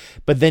stuff.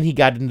 But then he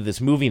got into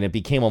this movie, and it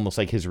became almost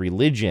like his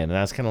religion. And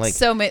I was kind of like,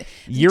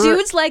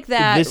 dudes like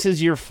that. This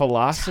is your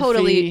philosophy.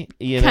 Totally,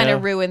 kind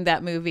of ruined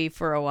that movie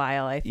for a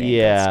while. I think.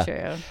 Yeah,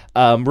 that's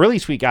true. Really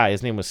sweet guy.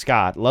 His name was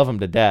Scott. Scott, love him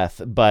to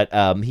death, but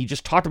he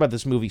just talked about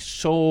this movie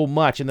so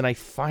much, and then I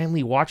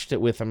finally watched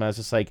it with him, and I was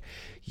just like,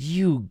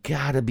 you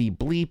gotta be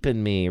bleeping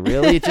me,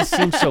 really? It just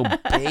seems so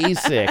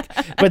basic.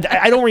 But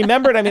I don't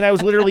remember it. I mean, I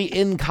was literally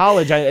in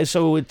college,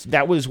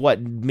 that was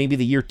what, maybe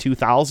the year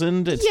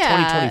 2000? It's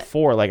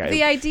 2024. Like,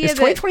 the idea it's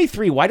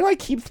 2023. Why do I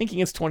keep thinking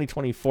it's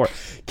 2024?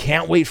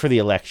 Can't wait for the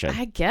election.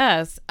 I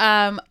guess.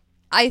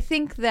 I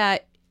think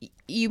that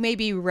you may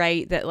be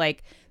right that,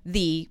 like,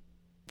 the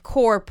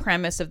core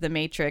premise of the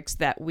Matrix,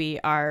 that we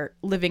are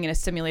living in a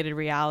simulated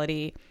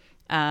reality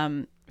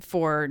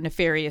for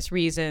nefarious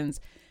reasons,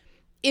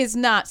 is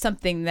not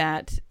something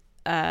that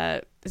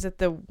is it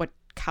the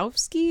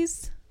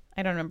Wachowskis?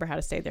 I don't remember how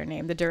to say their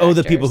name. The directors. Oh,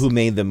 the people who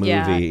made the movie.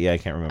 Yeah, I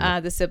can't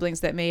remember. The siblings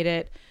that made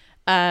it.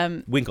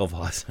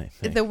 Winklevoss, I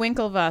think. The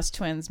Winklevoss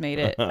twins made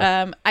it.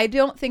 I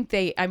know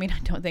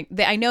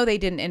they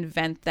didn't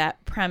invent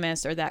that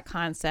premise or that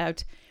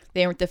concept.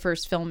 They weren't the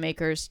first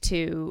filmmakers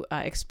to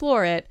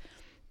explore it.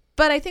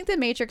 But I think The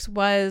Matrix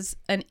was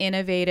an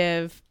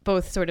innovative,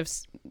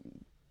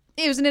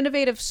 it was an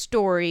innovative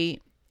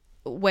story,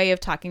 way of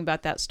talking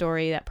about that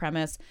story, that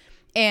premise.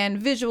 And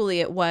visually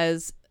it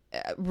was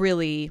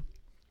really,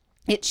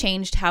 it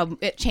changed how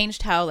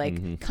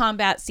like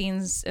combat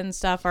scenes and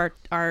stuff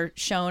are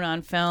shown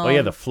on film. Oh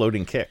yeah, the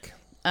floating kick.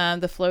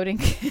 The floating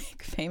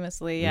kick,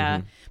 famously, yeah.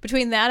 Mm-hmm.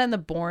 Between that and the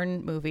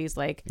Bourne movies,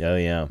 like, oh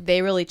yeah,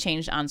 they really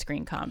changed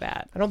on-screen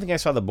combat. I don't think I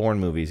saw the Bourne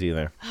movies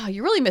either. Oh,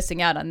 you're really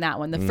missing out on that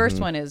one. The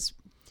first one is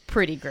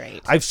pretty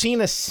great. I've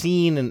seen a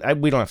scene,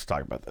 and we don't have to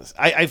talk about this.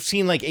 I've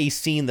seen like a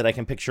scene that I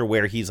can picture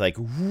where he's like,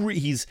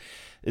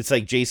 it's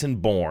like Jason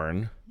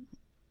Bourne,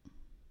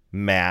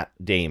 Matt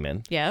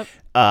Damon. Yep.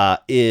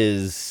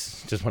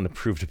 Is just want to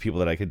prove to people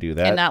that I could do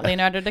that. And not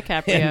Leonardo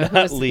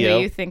DiCaprio, who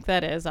you think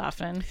that is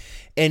often.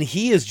 And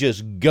he is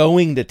just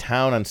going to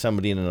town on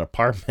somebody in an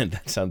apartment.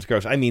 That sounds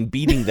gross. I mean,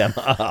 beating them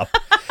up.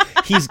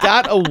 He's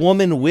got a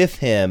woman with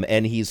him,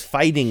 and he's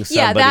fighting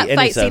somebody. Yeah, that and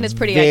fight scene is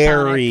pretty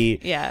iconic.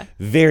 Yeah,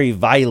 very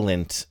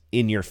violent,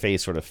 in your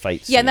face sort of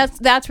fight scene. Yeah, and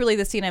that's really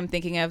the scene I'm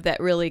thinking of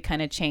that really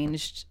kind of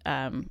changed,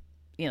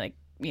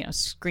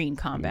 screen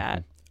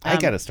combat. I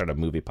got to start a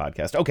movie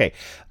podcast. Okay,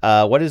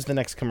 what is the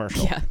next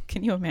commercial? Yeah,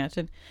 can you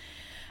imagine?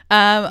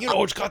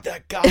 It's got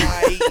that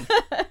guy.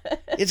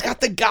 It's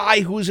got the guy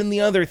who's in the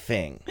other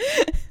thing.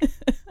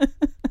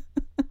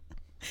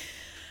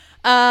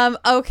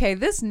 Okay,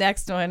 this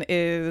next one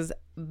is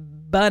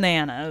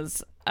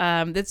bananas.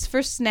 It's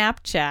for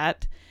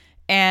Snapchat,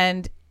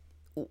 and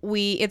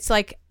it's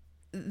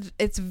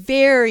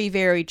very,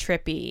 very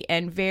trippy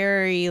and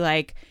very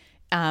like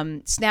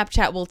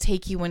Snapchat will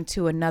take you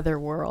into another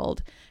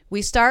world.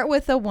 We start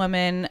with a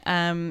woman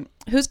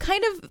who's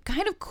kind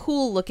of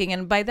cool looking,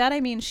 and by that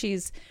I mean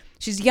she's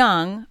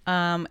young,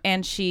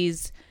 and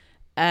she's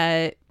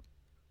I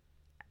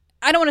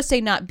don't want to say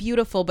not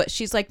beautiful, but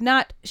she's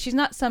not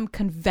some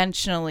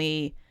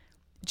conventionally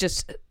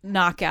just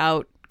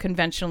knockout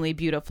conventionally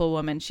beautiful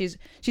woman. She's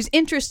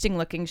interesting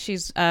looking.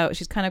 She's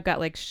kind of got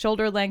like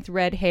shoulder length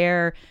red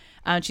hair.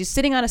 She's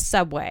sitting on a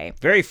subway.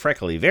 Very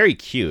freckly, very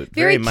cute.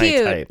 Very cute. My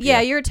type.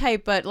 Yeah, your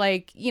type, but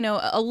like,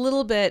 a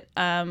little bit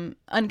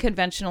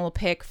unconventional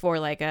pick for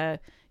like a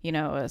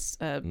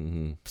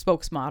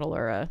spokesmodel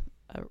or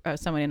a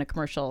someone in a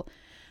commercial.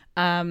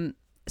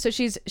 So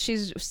she's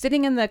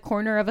sitting in the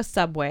corner of a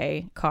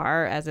subway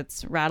car as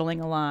it's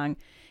rattling along,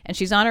 and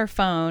she's on her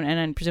phone and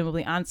then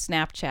presumably on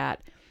Snapchat.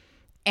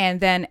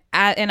 And then,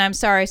 and I'm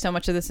sorry, so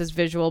much of this is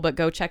visual, but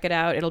go check it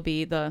out. It'll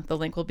be the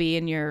link will be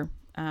in your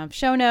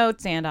show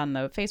notes and on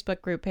the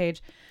Facebook group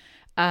page.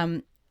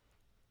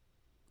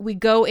 We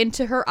go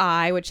into her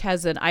eye, which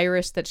has an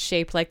iris that's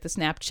shaped like the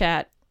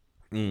Snapchat,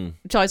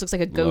 which always looks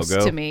like a ghost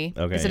logo? to me.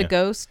 Okay, is it a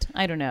ghost?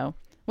 I don't know.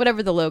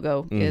 Whatever the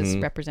logo is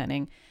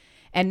representing.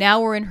 And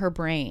now we're in her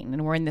brain,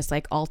 and we're in this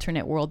like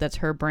alternate world that's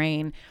her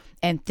brain,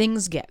 and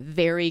things get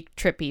very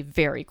trippy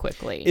very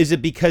quickly. Is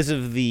it because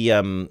of geez,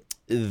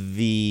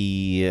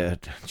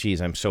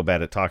 I'm so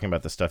bad at talking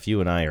about the stuff.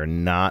 You and I are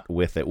not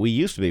with it. We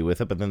used to be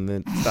with it, but then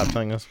they stopped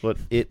telling us what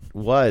it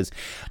was.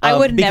 I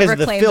would never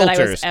claim that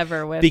I was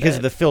ever with it. Because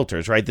of the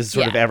filters, right? This is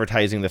sort of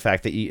advertising the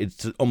fact that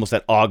it's almost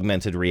that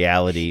augmented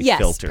reality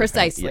filter.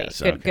 Precisely.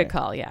 Yes, good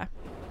call, yeah.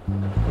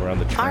 We're on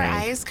the train. Our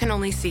eyes can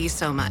only see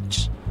so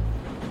much.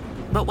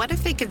 But what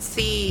if they could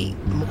see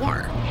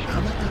more?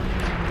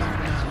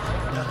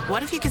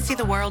 What if you could see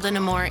the world in a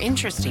more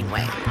interesting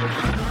way?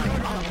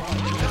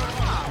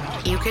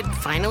 You could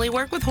finally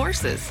work with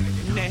horses.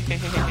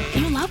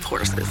 You love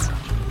horses.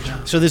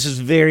 So this is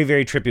very,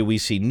 very trippy. We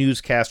see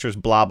newscasters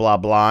blah, blah,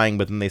 blahing,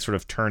 but then they sort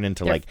of turn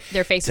into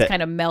their faces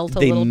kind of melt a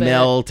little bit. They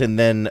melt and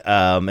then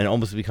and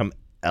almost become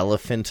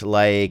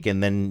elephant-like,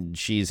 and then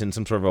she's in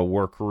some sort of a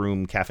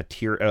workroom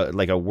cafeteria,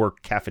 like a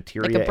work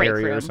cafeteria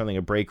area or something,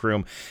 a break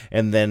room,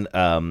 and then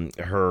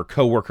her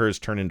co-workers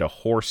turn into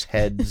horse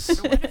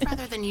heads. But what if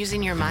rather than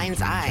using your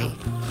mind's eye,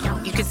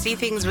 you could see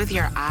things with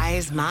your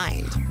eye's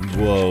mind?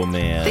 Whoa,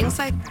 man. Things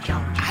like,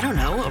 I don't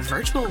know, a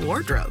virtual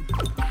wardrobe.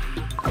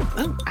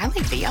 Oh, I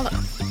like the yellow.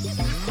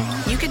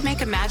 You could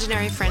make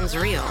imaginary friends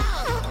real.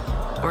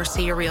 or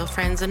see your real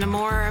friends in a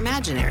more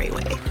imaginary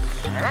way.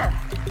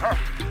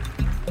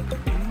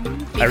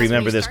 I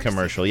remember this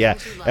commercial. Yeah,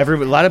 a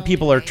lot of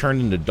people are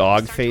turned into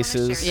dog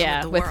faces.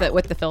 Yeah,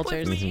 with the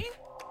filters.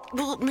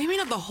 Well, maybe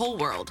not the whole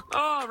world.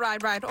 Oh,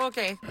 right,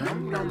 okay.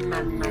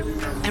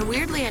 And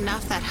weirdly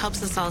enough, that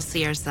helps us all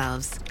see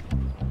ourselves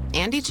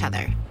and each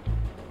other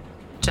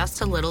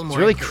just a little more. It's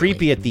really clearly.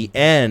 creepy at the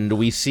end.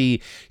 We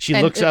see she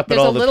And looks up at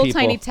all the people. There's a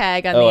little tiny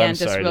tag on the end,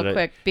 just real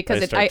quick,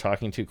 because did I start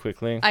talking too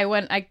quickly.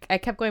 I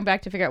kept going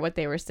back to figure out what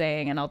they were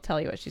saying, and I'll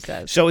tell you what she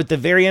says. So at the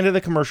very end of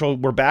the commercial,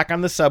 we're back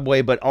on the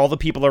subway, but all the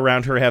people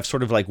around her have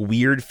sort of like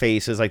weird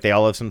faces, like they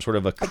all have some sort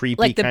of a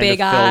creepy like the kind big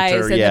of eyes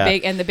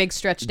filter. and the big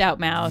stretched out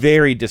mouth.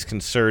 Very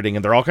disconcerting,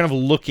 and they're all kind of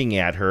looking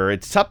at her.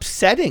 It's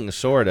upsetting,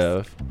 sort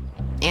of.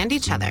 And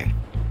each other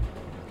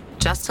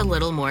just a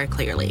little more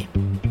clearly.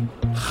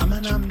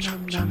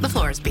 The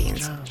floor is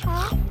beans.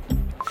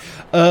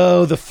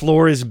 Oh, the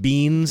floor is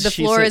beans. The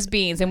floor is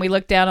beans, and we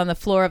look down on the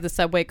floor of the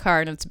subway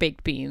car, and it's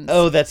baked beans.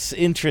 Oh, that's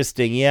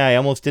interesting. Yeah, I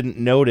almost didn't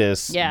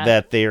notice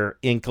that they're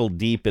ankle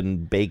deep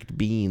in baked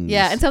beans.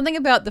 Yeah, and something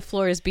about the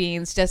floor is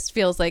beans just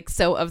feels like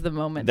so of the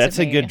moment. That's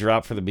to a me. good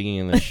drop for the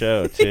beginning of the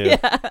show, too.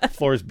 Yeah.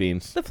 Floor is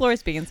beans. The floor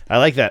is beans. I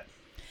like that.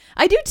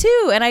 I do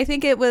too, and I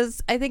think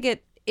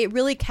it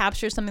really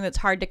captures something that's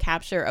hard to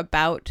capture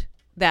about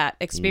that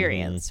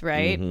experience,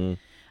 right? Mm-hmm.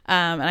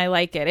 And I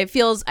like it.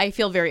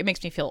 It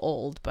makes me feel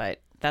old,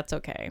 but that's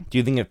okay. Do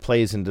you think it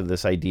plays into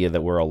this idea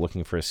that we're all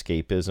looking for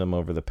escapism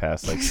over the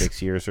past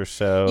 6 years or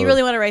so? You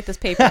really want to write this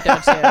paper,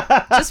 don't you?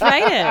 Just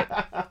write it.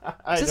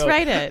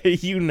 Write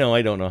it. You know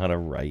I don't know how to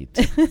write.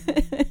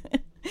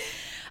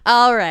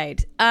 All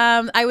right.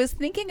 I was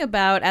thinking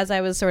about, as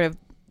I was sort of,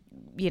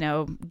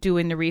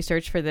 doing the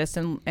research for this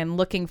and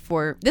looking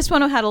for, this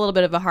one had a little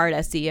bit of a hard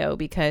SEO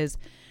because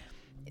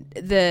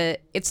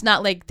it's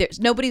not like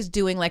nobody's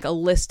doing like a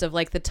list of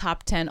like the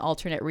top 10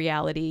 alternate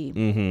reality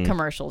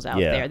commercials out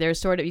there.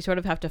 There's you sort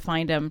of have to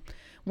find them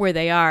where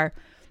they are.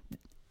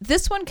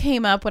 This one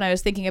came up when I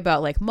was thinking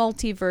about like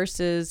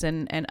multiverses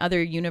and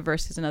other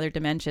universes and other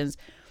dimensions.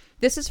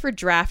 This is for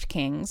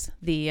DraftKings,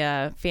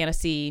 the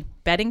fantasy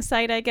betting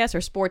site, I guess, or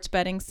sports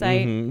betting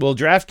site. Mm-hmm. Well,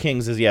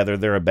 DraftKings is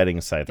they're a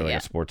betting site, they're like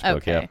a sports book.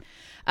 Okay.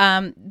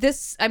 Yeah.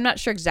 This, I'm not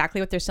sure exactly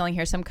what they're selling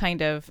here. Some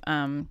kind of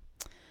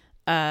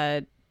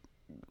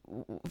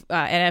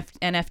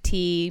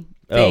NFT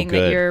thing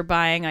that you're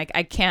buying. Like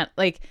I can't,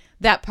 like,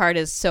 that part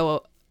is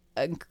so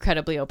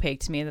incredibly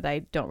opaque to me that I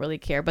don't really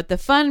care. But the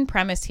fun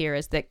premise here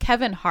is that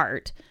Kevin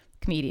Hart,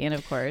 comedian,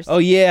 of course. Oh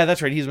yeah,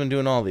 that's right. He's been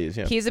doing all these.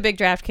 Yeah. He's a big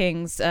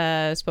DraftKings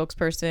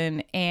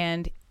spokesperson,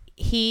 and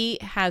he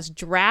has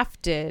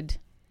drafted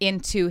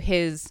into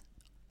his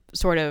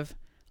sort of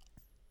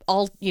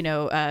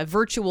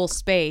virtual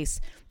space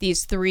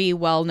these three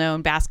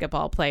well-known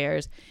basketball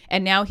players,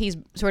 and now he's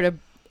sort of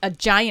a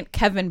giant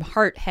Kevin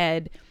Hart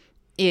head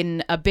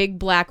in a big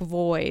black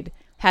void,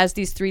 has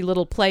these three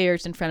little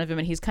players in front of him,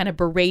 and he's kind of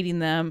berating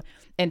them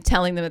and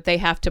telling them that they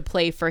have to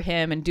play for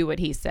him and do what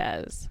he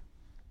says.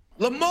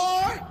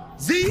 Lamar,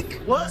 Zeke,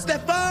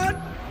 Stephon,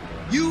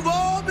 you've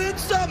all been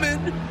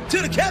summoned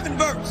to the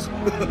Kevinverse.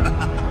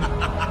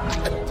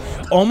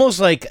 Almost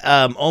like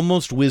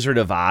almost Wizard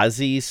of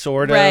Ozzy,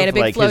 sort of. Right, a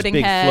big like floating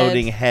his big head.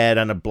 floating head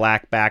on a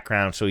black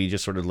background, so he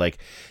just sort of like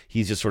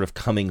he's just sort of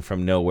coming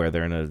from nowhere.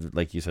 They're in a,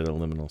 like you said, a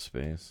liminal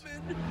space.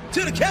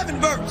 To the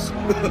Kevinverse.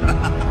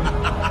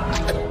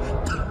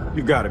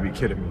 You gotta be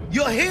kidding me.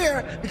 You're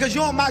here because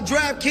you're on my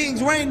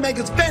DraftKings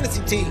Rainmakers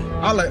fantasy team.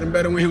 I liked him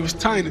better when he was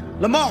tiny.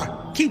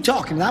 Lamar, keep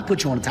talking and I'll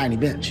put you on a tiny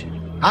bench.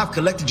 I've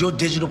collected your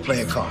digital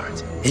player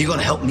cards, and you're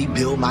gonna help me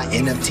build my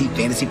NFT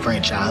fantasy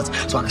franchise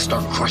so I can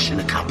start crushing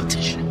the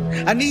competition.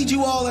 I need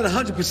you all at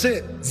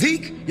 100%.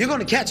 Zeke, you're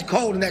gonna catch a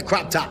cold in that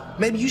crop top.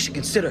 Maybe you should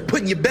consider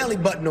putting your belly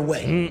button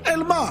away. Hey,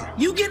 Lamar,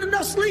 you getting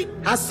enough sleep?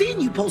 I seen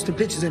you posting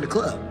pictures in the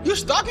club. You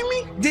stalking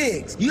me?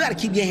 Diggs, you gotta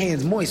keep your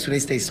hands moist so they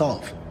stay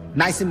soft.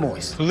 Nice and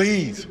moist.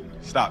 Please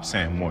stop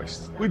saying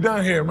moist. We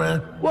done here,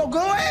 man. Well, go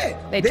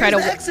ahead.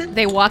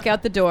 They walk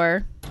out the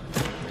door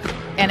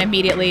and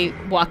immediately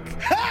walk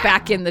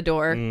back in the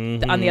door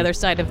on the other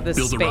side of the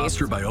Build space. a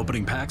roster by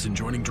opening packs and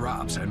joining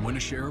drops and win a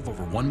share of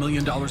over $1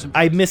 million in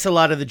I miss a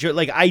lot of the joke.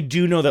 Like, I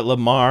do know that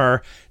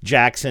Lamar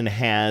Jackson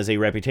has a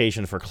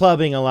reputation for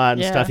clubbing a lot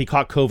and stuff. He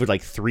caught COVID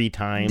like 3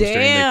 times during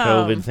the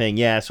COVID thing.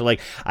 Yeah, so like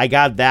I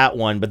got that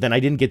one, but then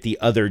I didn't get the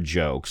other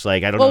jokes.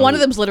 Like I don't know. Well, one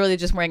of them's literally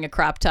just wearing a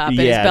crop top and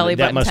his belly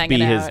button's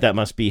hanging out. That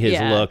must be his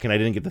look. And I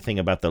didn't get the thing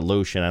about the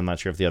lotion. I'm not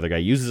sure if the other guy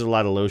uses a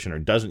lot of lotion or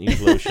doesn't use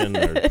lotion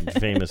or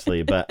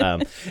famously, but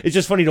it's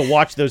just funny to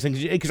watch those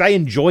things because I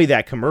enjoy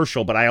that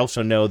commercial, but I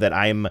also know that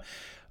I'm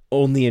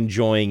only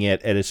enjoying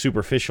it at a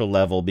superficial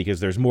level because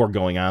there's more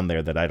going on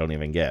there that I don't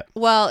even get.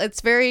 Well,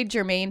 it's very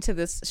germane to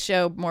this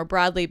show more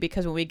broadly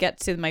because when we get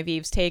to my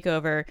Vives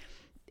takeover,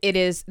 it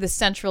is the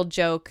central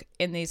joke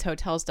in these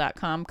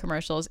Hotels.com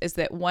commercials is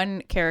that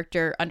one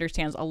character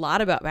understands a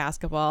lot about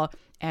basketball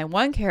and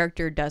one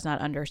character does not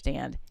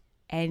understand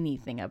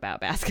anything about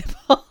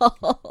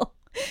basketball.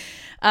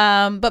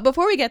 But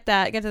before we get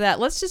to that,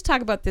 let's just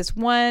talk about this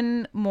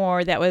one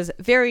more that was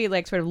very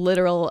like sort of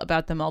literal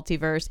about the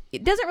multiverse.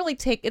 It doesn't really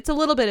it's a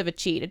little bit of a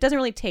cheat. It doesn't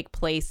really take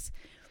place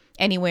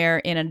anywhere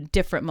in a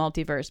different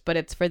multiverse, but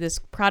it's for this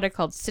product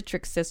called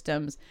Citrix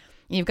Systems.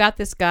 And you've got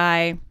this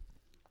guy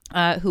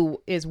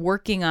who is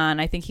working on,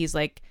 I think he's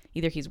like,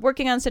 either he's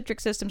working on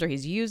Citrix Systems or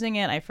he's using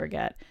it, I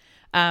forget.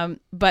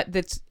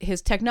 But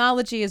his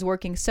technology is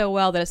working so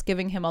well that it's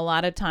giving him a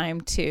lot of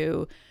time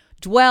to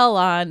dwell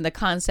on the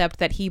concept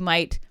that he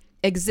might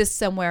exist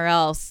somewhere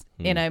else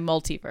in a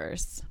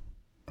multiverse.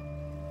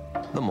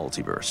 The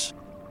multiverse.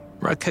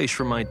 Rakesh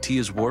from IT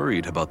is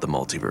worried about the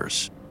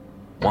multiverse.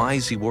 Why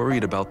is he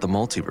worried about the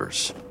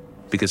multiverse?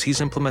 Because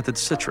he's implemented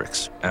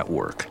Citrix at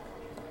work.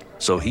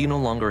 So he no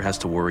longer has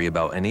to worry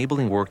about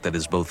enabling work that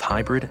is both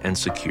hybrid and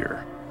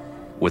secure.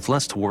 With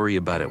less to worry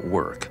about at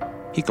work,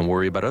 he can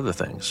worry about other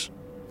things.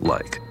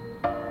 Like,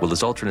 will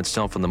his alternate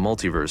self in the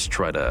multiverse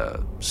try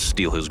to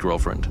steal his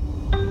girlfriend?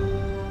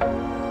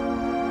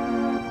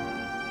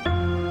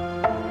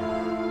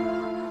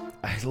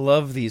 I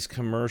love these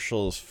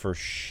commercials for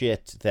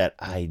shit that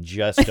I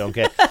just don't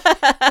get.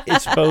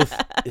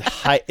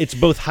 It's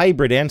both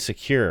hybrid and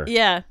secure.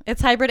 Yeah,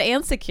 it's hybrid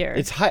and secure.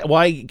 Well,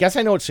 I guess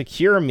I know what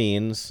secure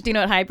means. Do you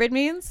know what hybrid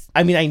means?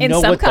 I mean, I know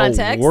what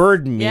the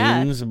word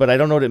means, but I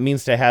don't know what it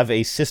means to have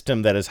a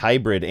system that is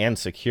hybrid and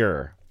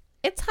secure.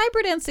 It's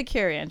hybrid and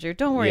secure, Andrew.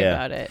 Don't worry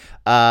about it.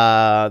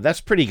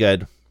 That's pretty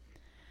good.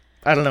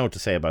 I don't know what to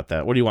say about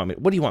that. What do you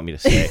want me to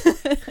say?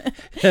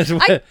 I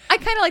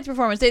kind of like the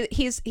performance.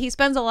 He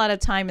spends a lot of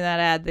time in that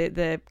ad,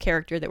 the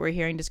character that we're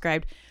hearing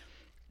described,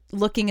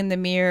 looking in the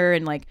mirror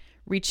and like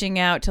reaching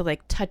out to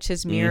like touch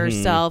his mirror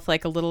self,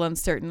 like a little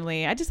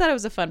uncertainly. I just thought it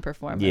was a fun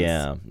performance.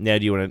 Yeah. Now,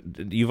 do you want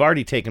to? You've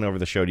already taken over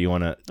the show. Do you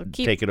want to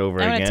take it over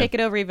again? I want to take it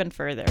over even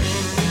further.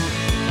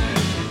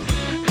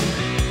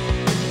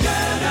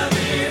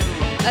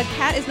 A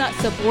cat is not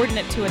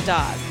subordinate to a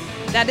dog.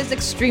 That is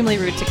extremely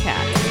rude to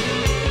cats.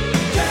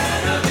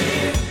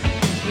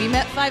 We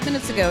met 5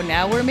 minutes ago.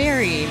 Now we're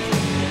married.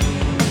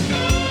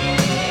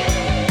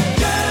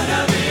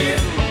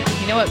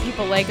 You know what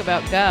people like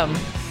about gum?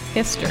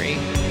 History.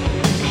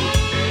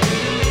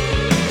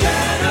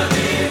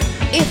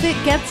 If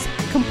it gets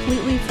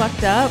completely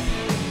fucked up,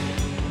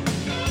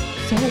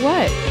 so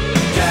what?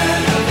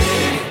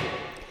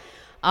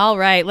 All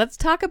right, let's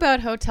talk about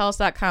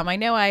Hotels.com. I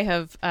know I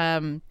have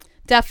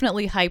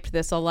definitely hyped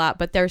this a lot,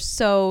 but they're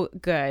so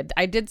good.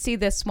 I did see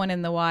this one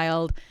in the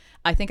wild.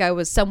 I think I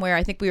was somewhere.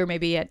 I think we were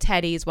maybe at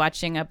Teddy's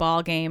watching a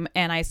ball game,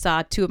 and I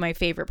saw two of my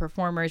favorite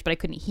performers, but I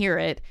couldn't hear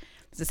it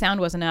because the sound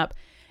wasn't up.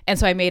 And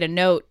so I made a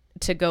note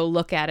to go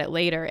look at it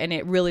later, and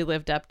it really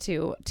lived up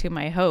to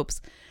my hopes.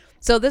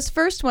 So this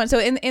first one, so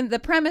in the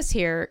premise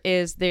here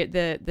is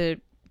the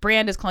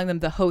brand is calling them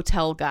the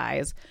hotel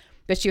guys,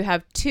 but you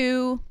have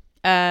two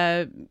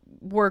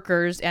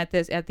workers at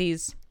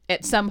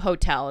some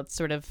hotel. It's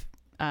sort of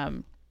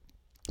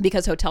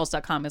because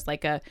Hotels.com is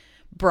like a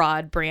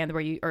broad brand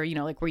where you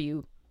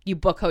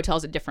book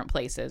hotels at different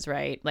places,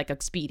 right? Like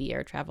Expedia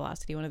or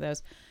Travelocity, one of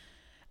those.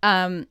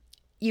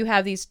 You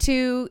have these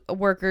two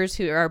workers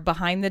who are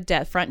behind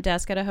the front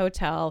desk at a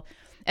hotel,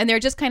 and they're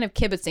just kind of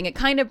kibitzing. It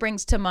kind of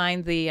brings to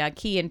mind the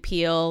Key and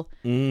Peele,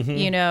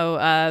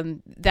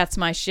 that's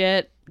my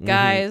shit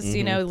guys,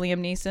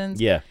 Liam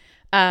Neeson's. Yeah.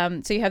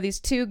 So you have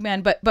these two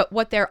men, but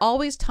what they're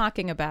always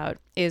talking about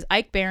is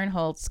Ike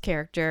Barinholtz's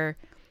character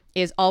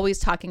is always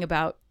talking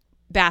about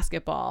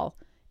basketball,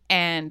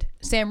 and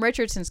Sam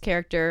Richardson's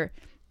character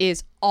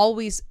is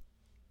always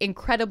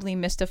incredibly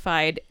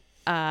mystified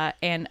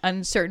and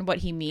uncertain what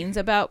he means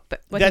about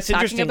what That's he's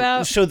talking interesting.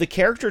 about. So the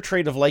character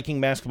trait of liking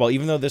basketball,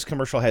 even though this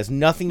commercial has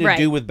nothing to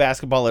do with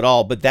basketball at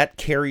all, but that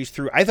carries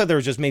through. I thought there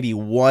was just maybe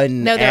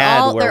one. No,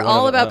 they're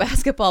all about them,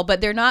 basketball,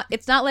 but they're not.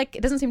 It's not like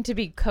it doesn't seem to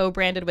be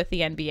co-branded with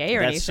the NBA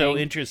or anything. That's so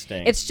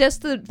interesting. It's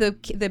just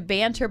the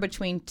banter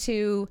between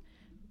two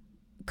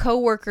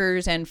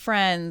co-workers and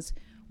friends,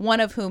 one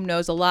of whom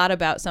knows a lot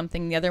about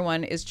something, the other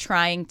one is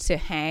trying to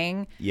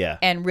hang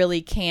and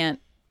really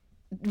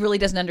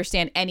doesn't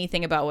understand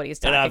anything about what he's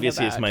talking about. And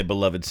obviously it's my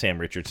beloved Sam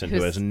Richardson,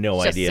 who has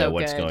no idea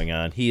what's going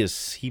on.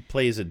 He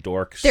plays a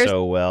dork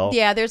so well.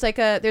 Yeah, there's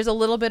a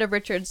little bit of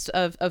Richard's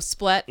of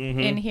Splet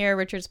in here,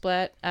 Richard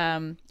Splet.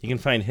 You can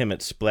find him at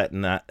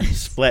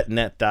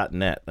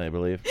spletnet.net, I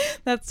believe.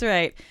 That's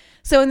right.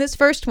 So in this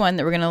first one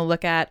that we're going to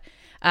look at,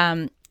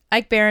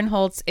 Ike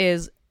Barinholtz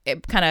is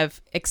kind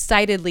of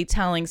excitedly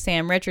telling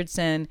Sam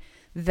Richardson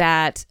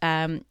that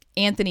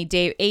Anthony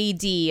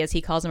AD, as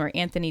he calls him, or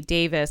Anthony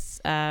Davis,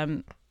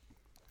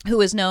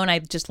 who is known, I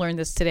just learned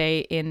this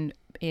today in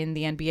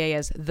the NBA,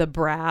 as the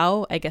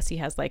Brow. I guess he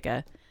has like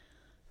a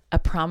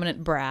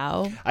prominent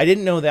brow. I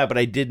didn't know that, but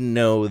I didn't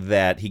know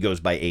that he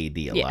goes by AD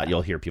a lot.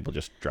 You'll hear people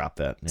just drop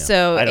that. Yeah.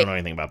 So I don't know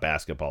anything about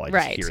basketball. I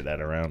just hear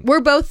that around. We're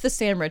both the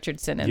Sam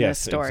Richardson in this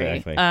story.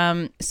 Exactly.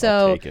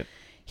 So I'll take it.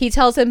 He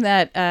tells him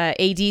that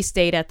AD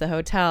stayed at the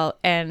hotel,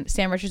 and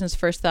Sam Richardson's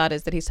first thought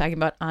is that he's talking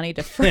about Ani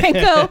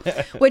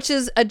DeFranco, which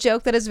is a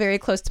joke that is very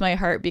close to my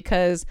heart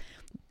because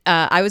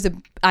I was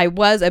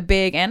a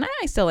big, and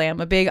I still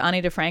am a big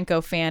Ani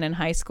DeFranco fan in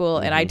high school,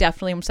 and I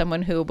definitely am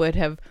someone who would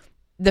have.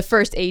 The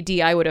first AD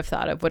I would have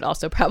thought of would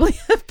also probably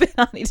have been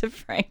Ani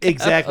DeFranco.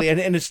 Exactly,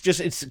 and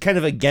it's kind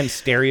of against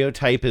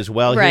stereotype as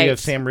well. Right. Here you have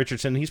Sam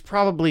Richardson. He's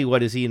probably,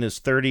 what is he, in his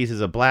 30s? He's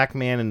a black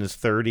man in his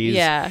 30s.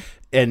 Yeah.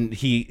 And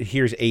he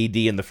hears AD,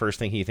 and the first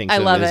thing he thinks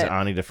of is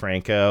Ani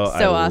DeFranco.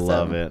 So I awesome.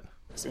 love it.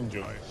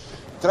 Enjoy.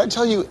 Did I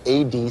tell you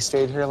AD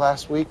stayed here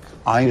last week?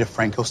 Ani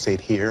DeFranco stayed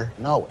here?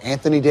 No,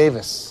 Anthony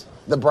Davis.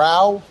 The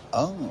brow?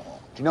 Oh. Do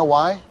you know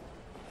why?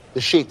 The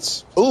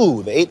sheets.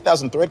 Ooh, the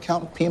 8,000 thread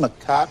count Pima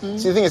cotton.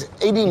 See, the thing is,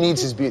 AD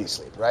needs his beauty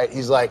sleep, right?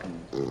 He's like,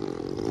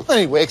 and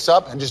he wakes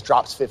up and just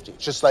drops 50.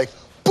 It's just like,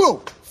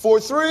 boom, 4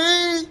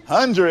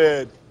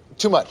 300.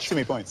 Too much. Too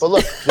many points. But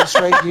look, this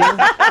right here,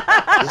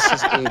 this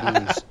is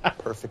AD's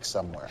perfect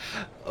somewhere.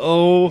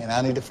 Oh. And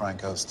Ani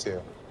DeFranco's too.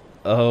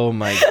 Oh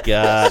my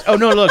God! Oh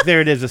no! Look,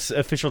 there it is.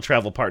 Official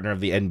travel partner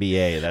of the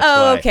NBA. That's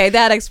Oh, why. okay,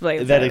 that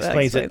explains. That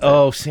explains it.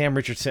 Oh, Sam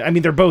Richardson. I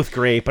mean, they're both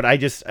great, but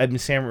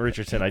Sam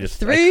Richardson.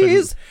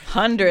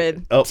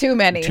 300. Too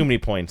many. Too many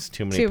points.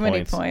 Too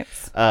many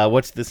points.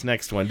 What's this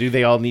next one? Do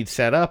they all need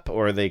set up,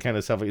 or are they kind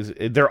of self?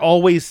 They're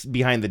always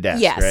behind the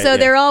desk. Yeah, right? so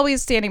they're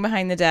always standing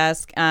behind the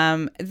desk.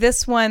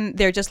 This one,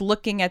 they're just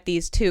looking at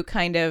these two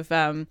kind of.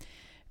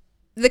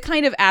 The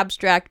kind of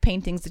abstract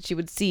paintings that you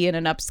would see in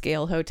an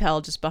upscale hotel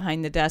just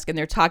behind the desk, and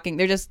they're talking.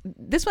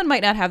 This one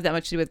might not have that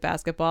much to do with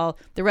basketball.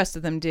 The rest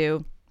of them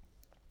do.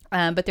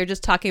 But they're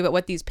just talking about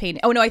what these paintings.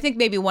 Oh, no, I think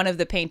maybe one of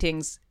the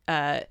paintings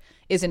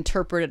is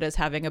interpreted as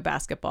having a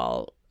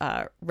basketball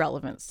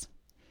relevance.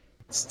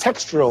 It's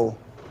textural,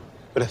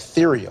 but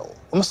ethereal.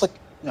 Almost like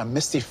a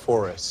misty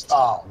forest.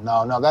 Oh,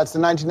 no, that's the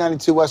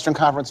 1992 Western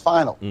Conference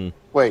Final.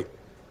 Wait,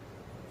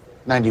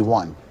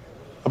 91. How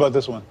about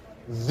this one?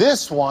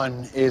 This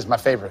one is my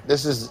favorite.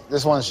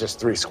 This one's just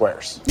 3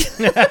 squares.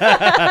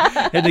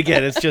 And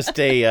again, it's just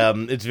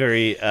it's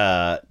very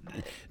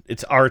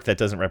it's art that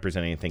doesn't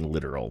represent anything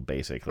literal,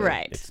 basically.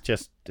 Right. It's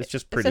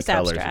just pretty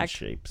colors and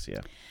shapes.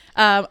 Yeah.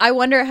 I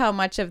wonder how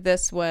much of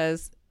this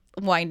was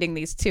winding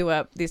these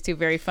two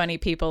very funny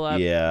people up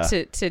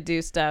to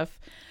do stuff.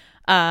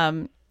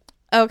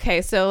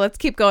 Okay, so let's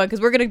keep going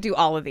because we're gonna do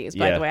all of these.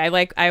 By the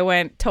way, I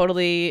went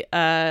totally.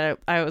 I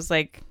was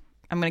like,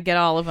 I'm gonna get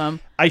all of them.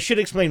 I should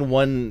explain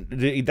one.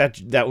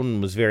 That one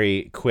was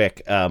very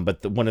quick,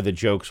 but one of the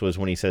jokes was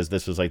when he says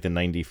this was like the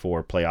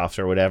 '94 playoffs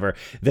or whatever.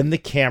 Then the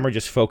camera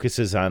just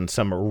focuses on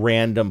some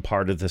random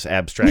part of this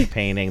abstract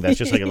painting that's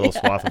just like a little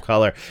swath of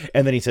color,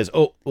 and then he says,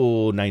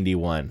 "Oh,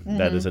 91." Mm-hmm.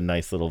 That is a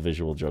nice little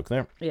visual joke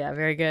there. Yeah,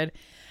 very good.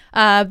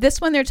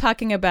 This one they're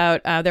talking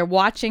about. They're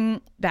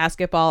watching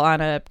basketball on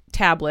a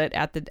tablet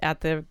at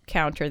the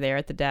counter there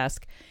at the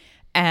desk.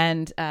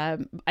 And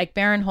Ike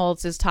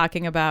Barinholtz is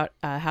talking about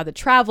how the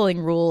traveling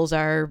rules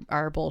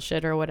are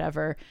bullshit or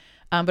whatever.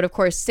 But of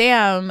course,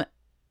 Sam,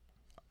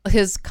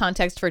 his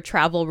context for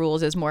travel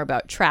rules is more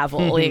about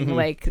traveling,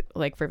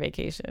 like for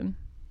vacation.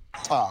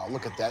 Oh,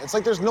 look at that. It's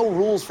like there's no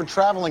rules for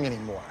traveling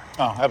anymore.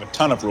 Oh, I have a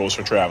ton of rules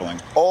for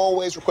traveling.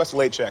 Always request a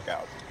late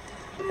checkout.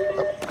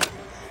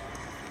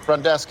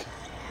 Front desk.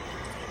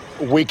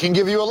 We can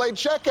give you a late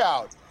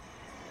checkout.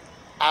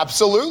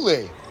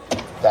 Absolutely.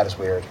 That is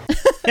weird.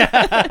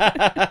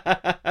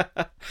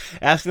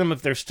 Ask them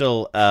if they're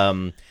still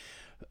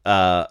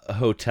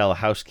hotel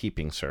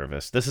housekeeping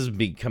service. This is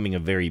becoming a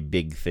very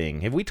big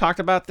thing. Have we talked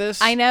about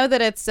this? I know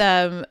that it's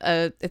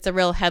a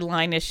real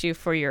headline issue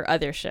for your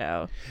other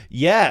show.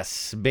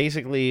 Yes,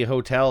 basically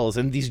hotels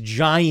and these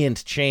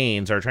giant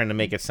chains are trying to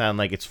make it sound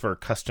like it's for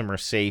customer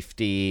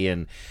safety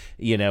and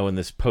in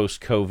this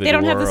post-COVID they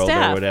don't world have the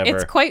staff. Or whatever.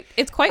 It's quite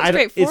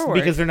straightforward. It's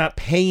because they're not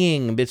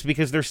paying. It's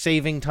because they're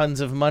saving tons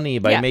of money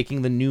by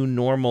making the new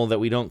normal that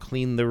we don't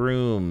clean the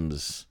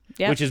rooms.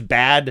 Yep. Which is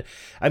bad.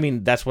 I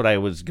mean, that's what I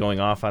was going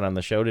off on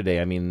the show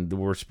today. I mean,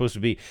 we're supposed to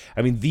be.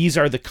 I mean, these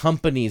are the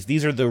companies.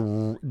 These are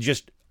the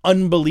just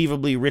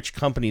unbelievably rich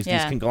companies.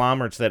 These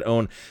conglomerates that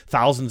own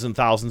thousands and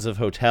thousands of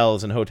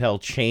hotels and hotel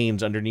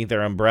chains underneath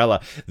their umbrella.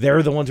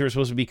 They're the ones who are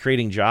supposed to be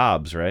creating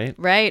jobs, right?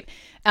 Right.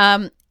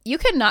 You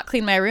can not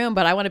clean my room,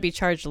 but I want to be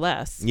charged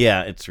less.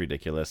 Yeah, it's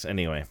ridiculous.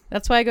 Anyway.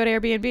 That's why I go to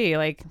Airbnb.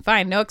 Like,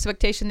 fine, no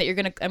expectation that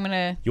I'm going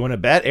to... You want to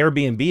bet?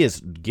 Airbnb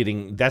is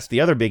getting... That's the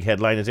other big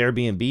headline is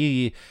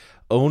Airbnb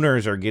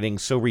owners are getting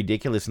so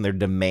ridiculous in their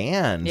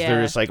demands. Yeah.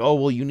 They're just like, oh,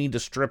 well, you need to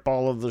strip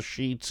all of the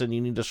sheets and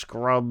you need to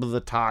scrub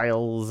the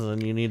tiles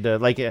and you need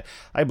to...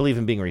 I believe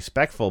in being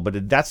respectful,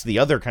 but that's the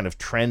other kind of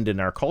trend in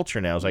our culture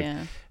now. It's like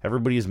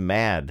everybody's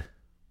mad.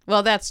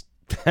 Well, that's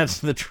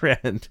the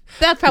trend.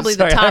 That's probably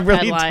the top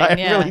headline. I'm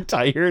really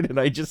tired, and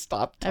I just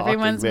stopped talking.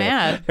 Everyone's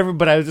mad.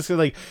 But I was just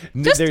like,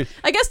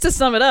 I guess to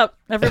sum it up,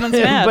 Everyone's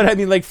mad. But I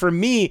mean, like, for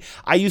me,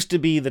 I used to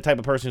be the type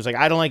of person who's like,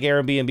 I don't like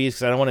Airbnbs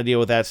because I don't want to deal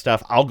with that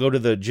stuff. I'll go to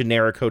the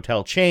generic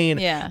hotel chain,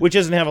 which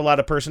doesn't have a lot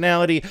of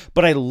personality,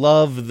 but I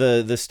love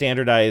the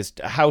standardized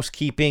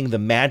housekeeping, the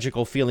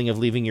magical feeling of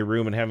leaving your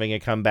room and having it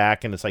come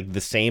back, and it's like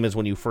the same as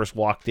when you first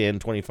walked in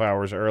 24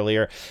 hours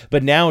earlier.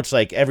 But now it's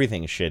like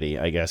everything's shitty,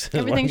 I guess.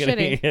 Everything's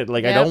shitty.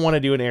 Like, I don't want to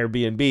do an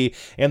Airbnb,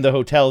 and the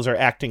hotels are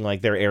acting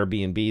like they're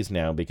Airbnbs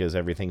now because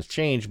everything's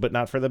changed, but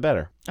not for the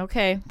better.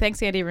 Okay.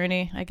 Thanks, Andy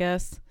Rooney, I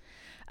guess.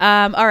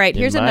 All right,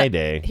 here's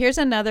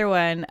another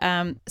one.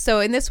 So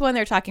in this one,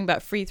 they're talking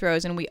about free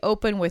throws, and we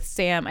open with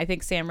Sam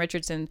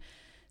Richardson,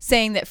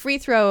 saying that free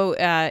throw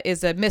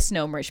is a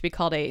misnomer. It should be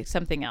called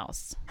something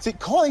else. See,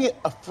 calling it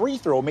a free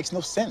throw makes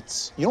no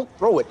sense. You don't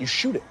throw it, you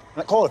shoot it.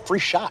 Not call it a free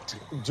shot.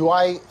 Do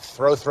I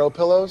throw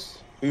pillows?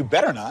 You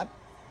better not.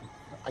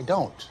 I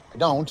don't.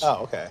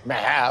 Oh, okay. I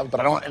have,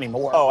 but I don't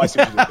anymore. Oh, I see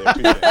what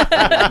you did there.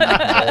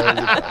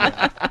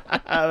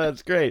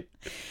 That's great.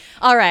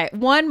 All right,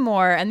 one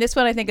more, and this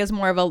one I think is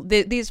more of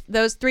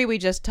those three we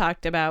just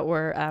talked about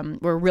were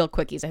real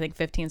quickies. I think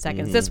 15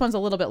 seconds. Mm-hmm. This one's a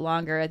little bit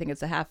longer. I think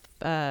it's a half.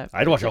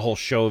 I'd watch a whole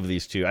show of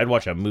these two. I'd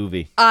watch a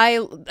movie. I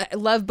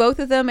love both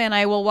of them, and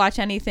I will watch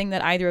anything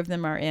that either of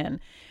them are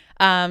in.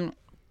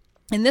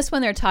 In this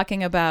one, they're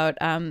talking about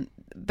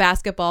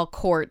basketball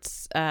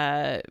courts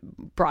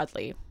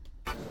broadly.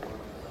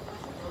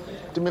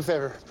 Do me a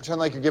favor. Pretend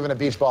like you're giving a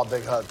beach ball a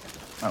big hug.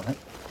 All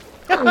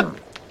right.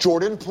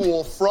 Jordan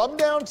Poole from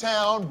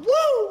downtown.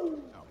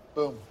 Woo!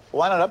 Boom.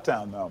 Why not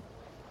Uptown, though?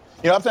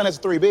 You know, Uptown has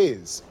 3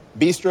 Bs.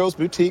 Bistros,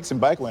 boutiques, and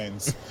bike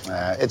lanes.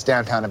 It's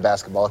downtown and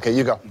basketball. Okay,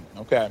 you go.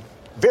 Okay.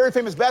 Very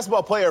famous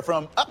basketball player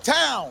from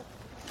Uptown.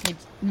 He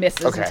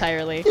misses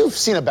entirely. You've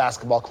seen a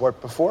basketball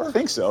court before. I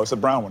think so. It's a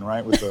brown one,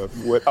 right?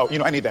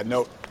 I need that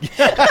note.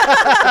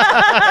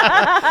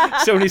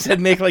 So when he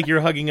said make like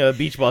you're hugging a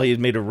beach ball, he had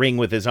made a ring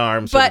with his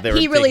arm. So but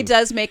he really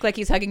does make like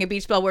he's hugging a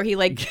beach ball where he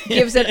like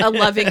gives it a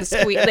loving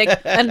squeeze, like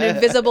an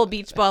invisible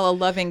beach ball, a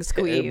loving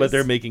squeeze. But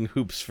they're making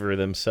hoops for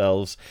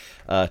themselves.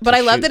 But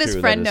I love that his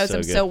friend knows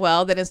him so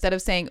well that instead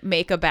of saying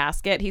make a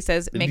basket, he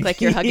says make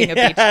like you're hugging a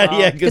beach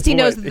ball. Because he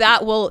knows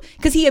that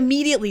because he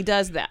immediately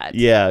does that.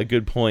 Yeah,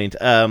 good point.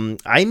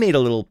 I made a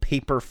little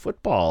paper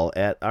football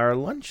at our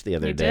lunch the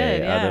other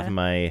day out of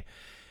my...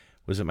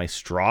 Was it my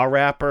straw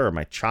wrapper or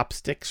my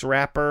chopsticks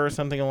wrapper or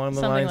something along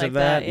the lines of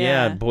that?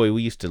 Yeah, boy,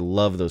 we used to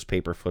love those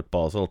paper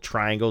footballs, little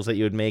triangles that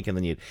you would make, and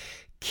then you'd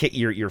kick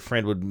your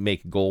friend would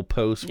make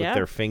goalposts with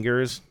their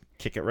fingers,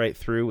 kick it right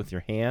through with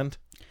your hand.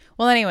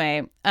 Well,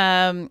 anyway,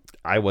 I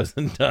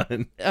wasn't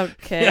done.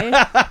 Okay.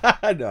 No,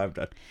 I'm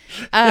done.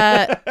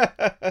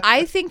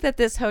 I think that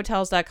this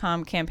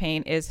Hotels.com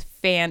campaign is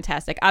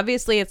fantastic.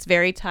 Obviously, it's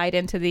very tied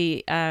into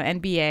the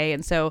NBA,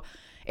 and so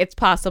it's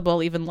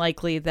possible, even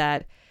likely,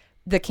 that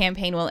the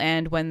campaign will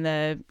end when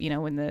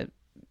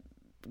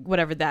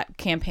whatever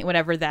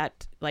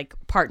that like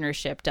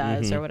partnership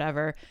does or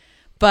whatever.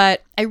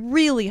 But I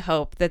really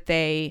hope that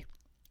they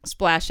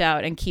splash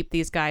out and keep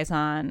these guys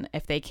on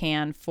if they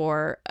can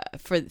for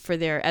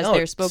their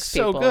spokespeople.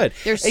 So good.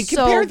 They're and so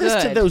compare good.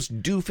 this to those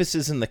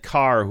doofuses in the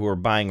car who are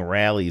buying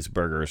Rally's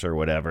burgers or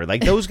whatever.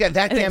 Like those guys,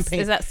 that campaign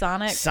is that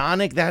Sonic?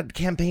 Sonic, that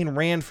campaign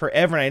ran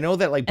forever. And I know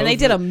that like and they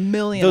did a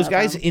million. Those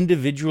guys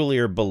individually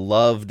are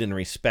beloved and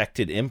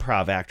respected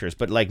improv actors,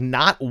 but like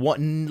not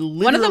one.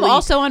 One of them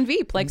also on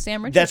Veep, like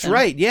Sam Richardson. That's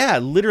right. Yeah,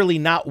 literally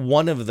not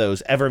one of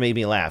those ever made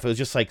me laugh. It was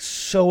just like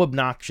so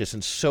obnoxious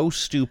and so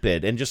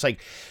stupid and just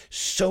like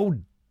so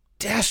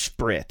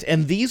desperate,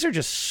 and these are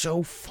just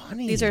so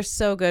funny. These are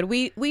so good.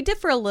 We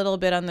differ a little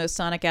bit on those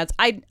Sonic ads.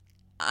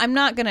 I'm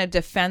not gonna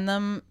defend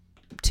them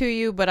to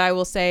you, but I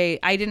will say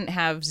I didn't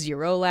have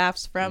zero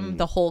laughs from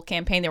the whole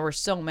campaign. There were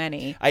so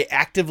many. I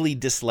actively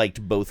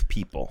disliked both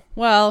people.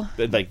 Well,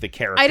 like the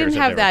characters. I didn't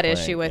have that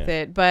issue with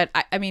it, but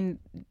I mean,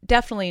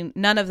 definitely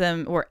none of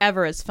them were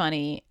ever as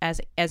funny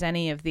as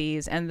any of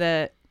these, and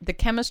the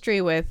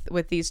chemistry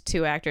with these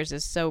two actors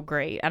is so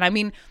great. And I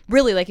mean,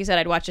 really, like you said,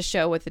 I'd watch a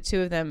show with the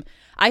two of them.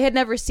 I had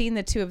never seen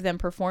the two of them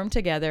perform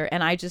together,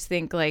 and I just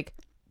think, like,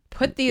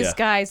 put these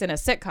guys in a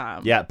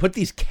sitcom. Yeah, put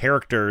these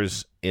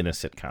characters in a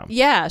sitcom.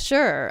 Yeah,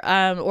 sure.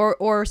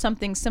 Or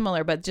something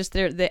similar, but just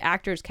the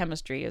actors'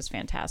 chemistry is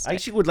fantastic. I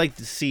actually would like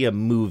to see a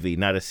movie,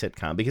 not a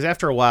sitcom, because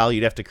after a while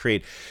you'd have to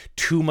create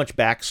too much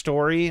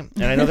backstory.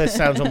 And I know that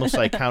sounds almost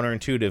like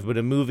counterintuitive, but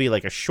a movie,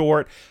 like a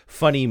short,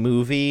 funny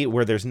movie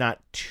where there's not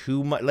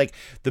too much. Like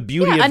the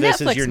beauty of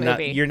this Netflix is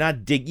movie. you're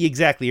not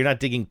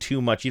digging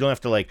too much. You don't have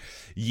to like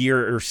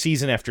year or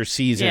season after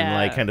season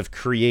like kind of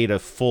create a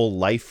full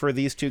life for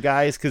these two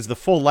guys, because the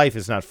full life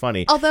is not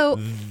funny. Although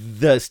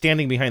the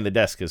standing behind the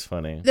desk is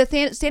funny.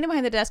 Standing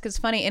behind the desk is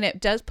funny, and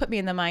it does put me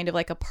in the mind of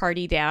like a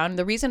Party Down.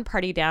 The reason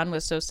Party Down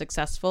was so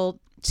successful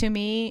to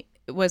me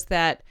was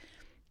that,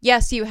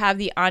 yes, you have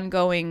the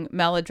ongoing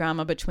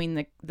melodrama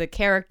between the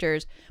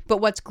characters, but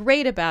what's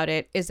great about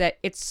it is that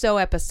it's so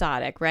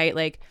episodic, right?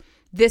 Like,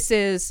 this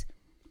is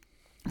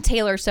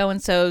Taylor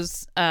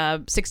so-and-so's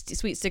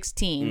Sweet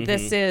 16. Mm-hmm.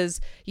 This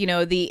is,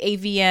 the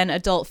AVN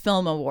Adult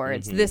Film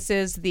Awards. Mm-hmm. This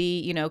is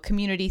the,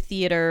 community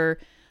theater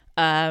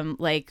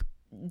like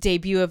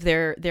debut of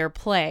their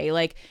play.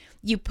 Like,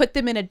 you put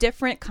them in a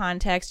different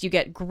context. You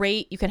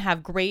can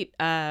have great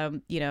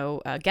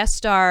guest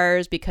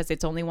stars because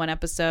it's only one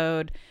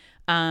episode.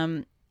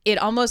 It's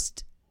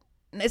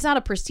not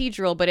a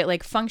procedural, but it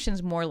like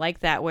functions more like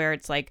that, where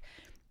it's like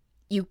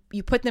you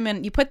put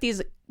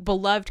these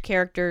beloved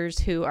characters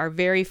who are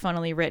very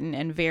funnily written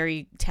and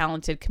very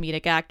talented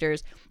comedic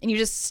actors, and you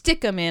just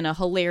stick them in a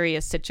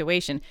hilarious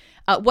situation.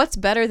 What's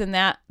better than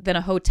that than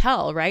a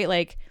hotel, right?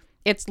 Like,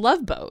 it's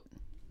Love Boat.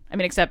 I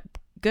mean, except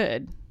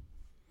good.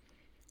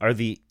 Are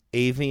the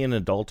Avian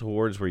Adult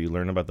Awards where you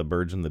learn about the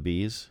birds and the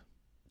bees?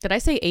 Did I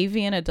say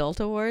Avian Adult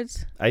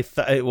Awards? I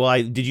thought.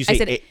 Well, did you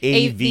say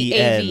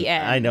AVN?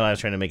 AVN. I know. I was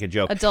trying to make a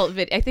joke. Adult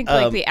video. I think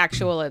like the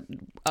actual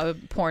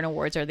porn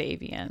awards are the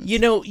AVNs. You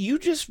know, you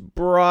just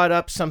brought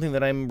up something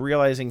that I'm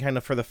realizing kind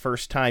of for the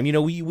first time. You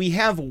know, we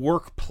have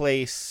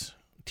workplace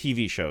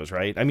TV shows,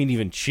 right? I mean,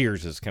 even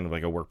Cheers is kind of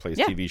like a workplace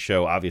TV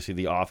show. Obviously,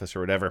 The Office or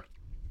whatever.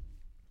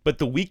 But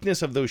the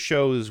weakness of those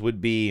shows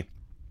would be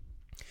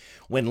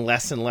when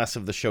less and less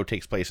of the show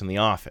takes place in the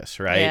office,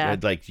 right? Yeah.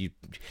 Like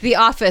The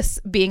Office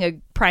being a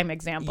prime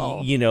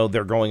example. You know,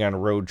 they're going on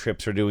road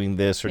trips or doing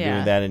this or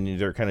doing that, and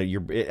they're kind of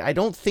I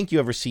don't think you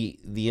ever see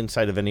the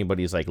inside of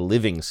anybody's like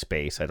living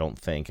space. I don't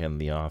think in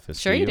The Office.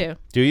 Sure, you do.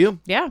 Do you?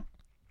 Yeah.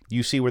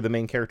 You see where the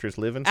main characters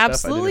live and stuff?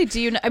 Absolutely. Do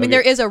you know? I mean, there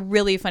is a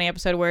really funny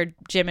episode where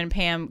Jim and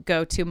Pam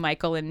go to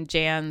Michael and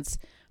Jan's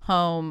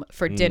home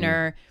for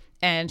dinner,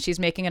 and she's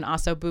making an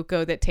osso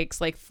buco that takes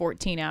like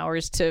 14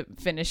 hours to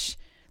finish.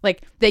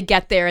 Like, they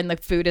get there and the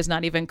food is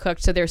not even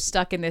cooked, so they're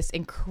stuck in this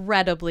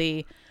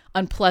incredibly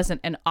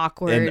unpleasant and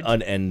awkward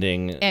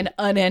and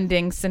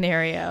unending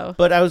scenario.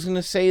 But I was going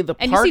to say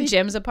you see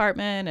Jim's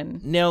apartment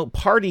and now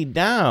Party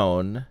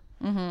Down.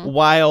 Mm-hmm.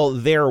 While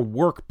their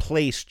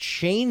workplace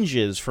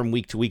changes from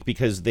week to week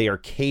because they are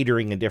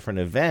catering a different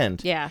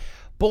event. Yeah.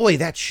 Boy,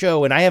 that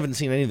show, and I haven't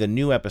seen any of the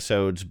new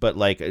episodes, but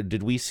like,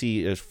 did we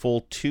see a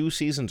full 2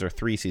 seasons or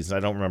 3 seasons? I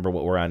don't remember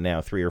what we're on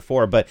now, 3 or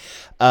 4, but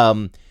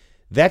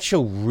that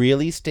show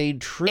really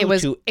stayed true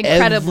to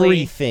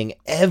everything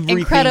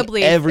incredible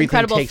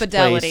takes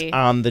fidelity place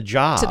on the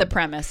job. To the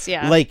premise,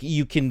 yeah. Like,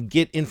 you can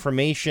get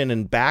information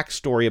and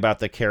backstory about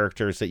the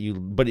characters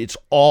but it's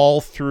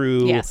all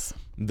through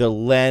the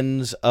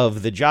lens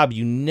of the job.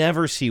 You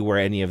never see where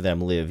any of them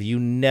live. You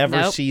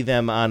never see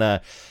them on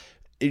a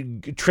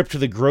trip to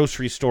the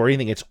grocery store or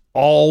anything. It's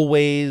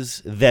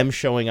always them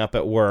showing up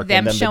at work,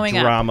 and then the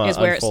drama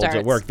unfolds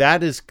at work.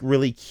 That is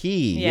really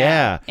key.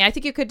 Yeah. And I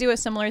think you could do a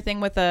similar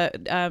thing with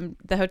the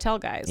hotel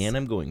guys. And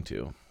I'm going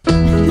to.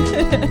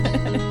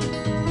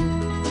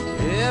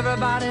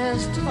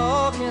 Everybody's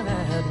talking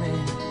at me.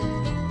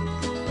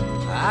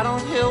 I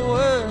don't hear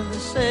words they're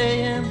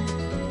saying,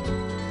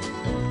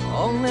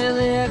 only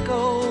the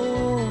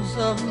echoes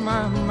of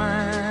my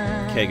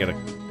mind. Okay, I got a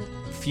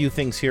few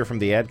things here from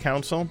the ad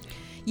council.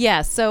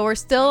 Yeah, so we're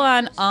still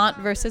on aunt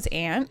versus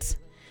aunt.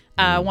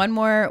 One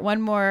more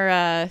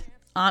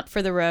aunt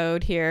for the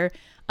road here.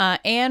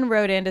 Anne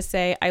wrote in to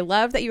say, I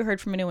love that you heard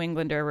from a New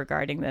Englander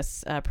regarding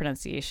this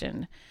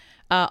pronunciation.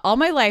 All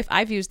my life,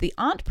 I've used the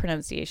aunt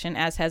pronunciation,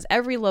 as has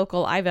every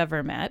local I've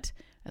ever met,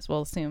 as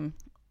we'll assume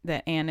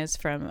that Anne is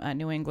from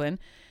New England.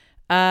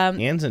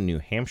 Anne's in New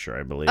Hampshire,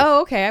 I believe.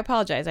 Oh, okay. I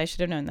apologize. I should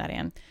have known that,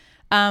 Anne.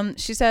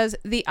 She says,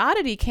 the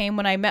oddity came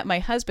when I met my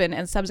husband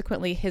and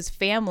subsequently his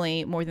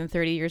family more than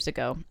 30 years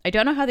ago. I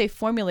don't know how they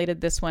formulated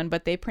this one,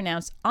 but they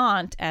pronounce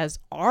aunt as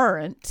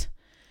aren't.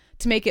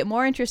 To make it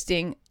more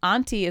interesting,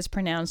 auntie is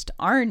pronounced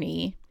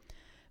Arnie.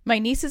 My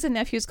nieces and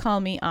nephews call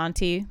me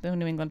auntie, the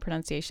New England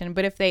pronunciation,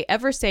 but if they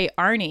ever say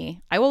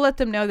Arnie, I will let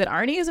them know that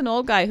Arnie is an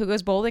old guy who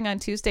goes bowling on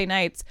Tuesday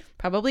nights,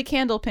 probably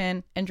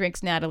Candlepin, and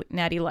drinks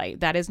Natty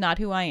Light. That is not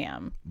who I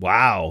am.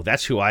 Wow,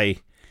 that's who I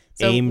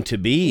aim to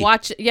be.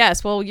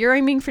 Yes, well, you're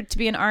aiming to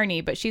be an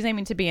Arnie, but she's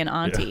aiming to be an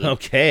auntie.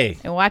 Okay.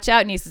 And watch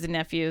out, nieces and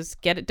nephews.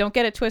 Don't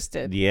get it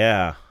twisted.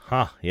 Yeah.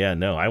 Huh. Yeah,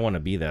 no, I want to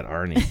be that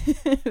Arnie.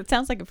 It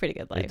sounds like a pretty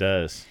good life. It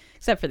does.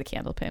 Except for the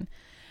Candlepin.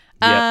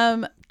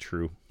 Yep,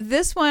 true.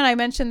 This one, I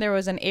mentioned there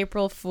was an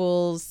April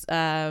Fool's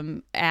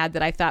ad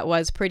that I thought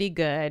was pretty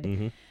good.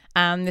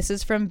 Mm-hmm. This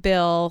is from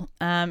Bill.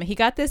 He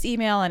got this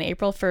email on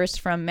April 1st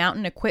from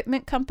Mountain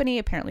Equipment Company.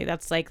 Apparently,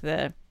 that's like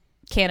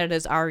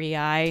Canada's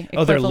REI equivalent.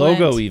 Oh, their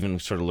logo even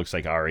sort of looks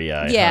like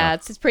REI. Yeah,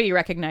 it's pretty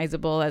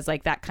recognizable as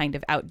like that kind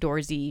of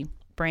outdoorsy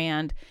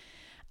brand.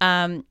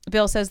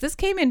 Bill says, this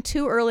came in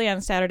too early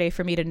on Saturday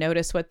for me to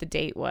notice what the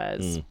date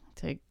was.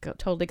 So I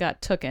totally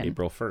got tooken.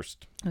 April 1st.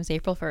 It was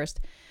April 1st.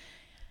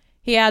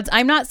 He adds,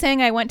 I'm not saying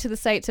I went to the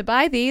site to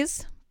buy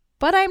these,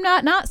 but I'm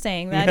not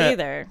saying that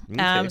either.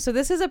 Okay. So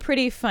this is a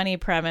pretty funny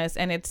premise,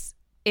 and it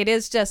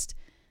is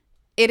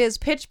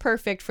pitch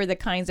perfect for the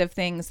kinds of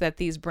things that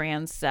these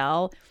brands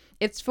sell.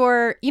 It's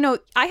for,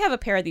 I have a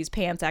pair of these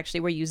pants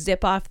actually where you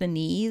zip off the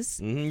knees.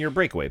 Your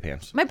breakaway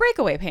pants. My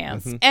breakaway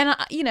pants. Mm-hmm. And,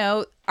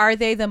 are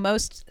they the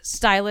most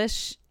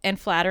stylish and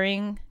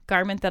flattering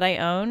garment that I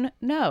own?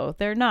 No,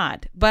 they're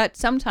not. But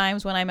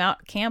sometimes when I'm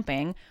out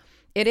camping,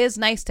 it is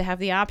nice to have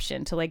the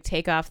option to like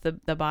take off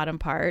the bottom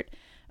part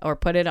or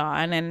put it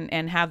on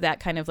and have that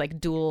kind of like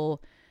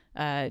dual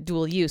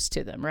use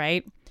to them,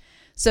 right?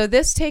 So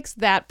this takes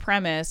that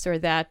premise or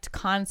that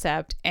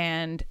concept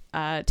and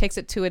takes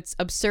it to its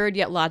absurd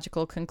yet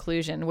logical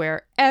conclusion,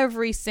 where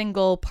every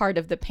single part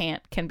of the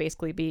pant can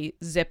basically be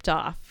zipped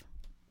off.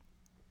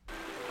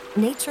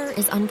 Nature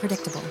is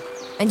unpredictable,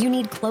 and you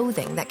need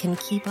clothing that can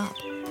keep up.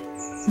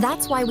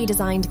 That's why we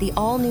designed the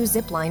all-new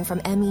zip line from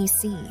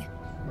MEC.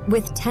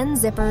 With 10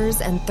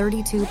 zippers and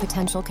 32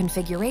 potential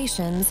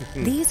configurations,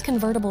 these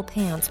convertible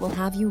pants will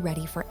have you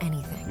ready for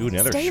anything. Ooh,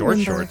 now they're Stay short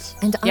limber shorts.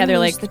 And Yeah, they're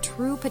unleash like the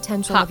true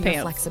potential hot of your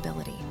pants.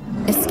 flexibility.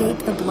 Escape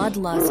the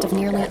bloodlust of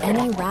nearly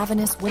any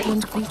ravenous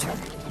woodland creature,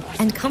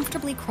 and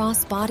comfortably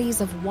cross bodies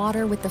of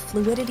water with the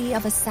fluidity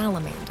of a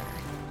salamander.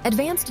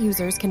 Advanced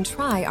users can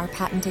try our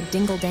patented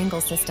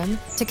dingle-dangle system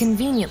to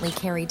conveniently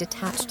carry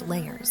detached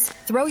layers.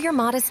 Throw your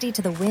modesty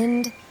to the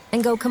wind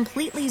and go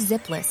completely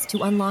zipless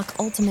to unlock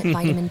ultimate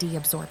vitamin D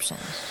absorption.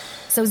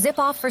 So zip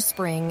off for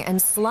spring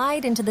and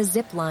slide into the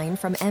zip line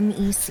from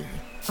MEC,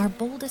 our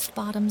boldest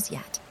bottoms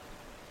yet.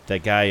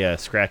 That guy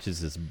scratches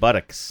his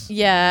buttocks.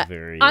 Yeah.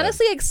 Very,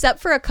 honestly, except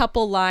for a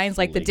couple lines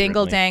like the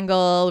dingle flagrantly.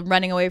 dangle,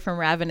 running away from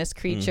ravenous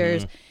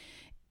creatures,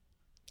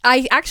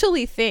 I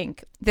actually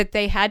think that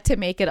they had to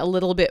make it a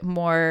little bit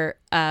more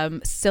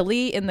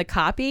silly in the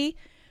copy,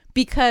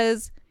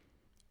 because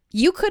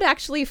you could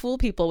actually fool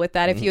people with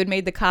that if you had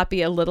made the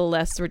copy a little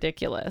less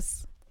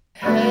ridiculous.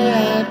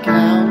 Head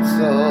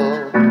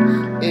council,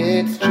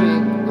 it's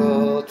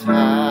jingle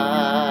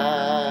time.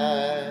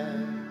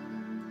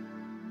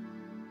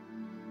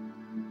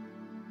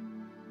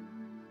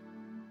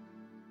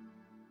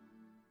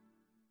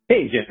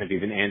 Hey,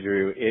 Genevieve and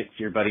Andrew, it's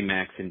your buddy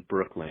Max in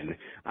Brooklyn.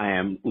 I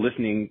am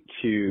listening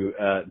to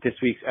this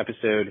week's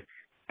episode,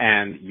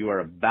 and you are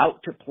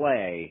about to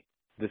play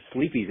the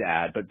Sleepy's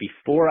ad, but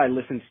before I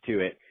listened to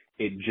it,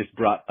 it just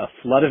brought a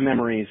flood of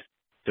memories.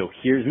 So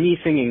here's me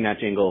singing that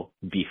jingle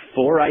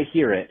before I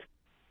hear it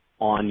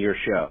on your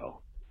show.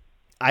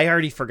 I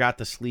already forgot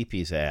the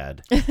Sleepy's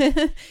ad.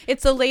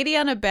 It's a lady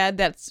on a bed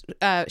that's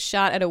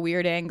shot at a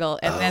weird angle,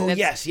 and then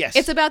yes.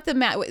 It's about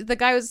the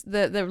guy was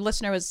the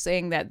listener was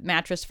saying that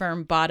Mattress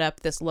Firm bought up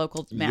this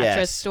local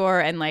mattress store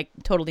and like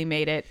totally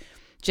made it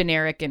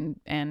generic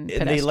and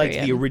pedestrian. They liked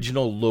the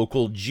original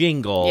local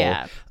jingle.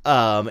 Yeah.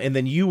 And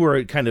then you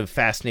were kind of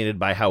fascinated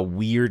by how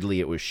weirdly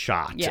it was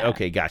shot. Yeah.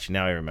 Okay, gotcha.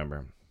 Now I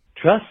remember.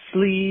 Trust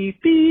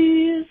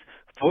Sleepy's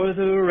for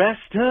the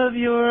rest of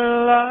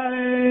your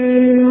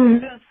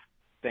life.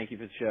 Thank you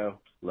for the show.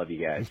 Love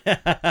you guys.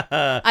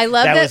 I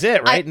love that. That was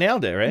it, right?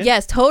 Nailed it, right?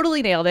 Yes,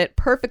 totally nailed it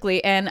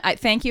perfectly. And I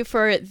thank you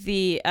for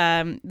the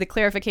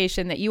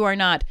clarification that you are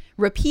not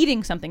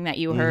repeating something that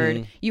you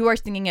heard. You are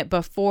singing it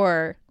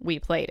before we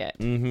played it.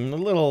 A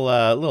little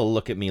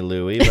look at me,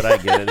 Louie, but I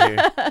get it here.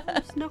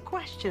 There's no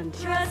question.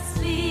 Trust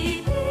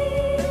Sleepy's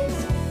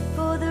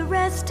for the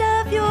rest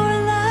of your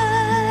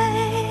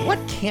life. What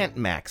can't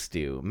Max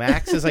do?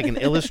 Max is like an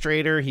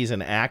illustrator. He's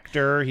an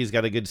actor. He's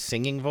got a good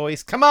singing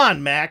voice. Come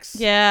on, Max.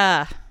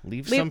 Yeah.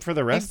 Leave some for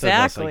the rest of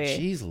us. Like,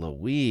 geez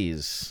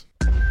Louise.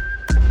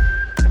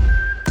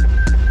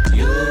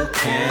 You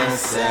can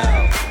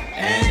sell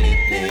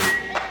anything.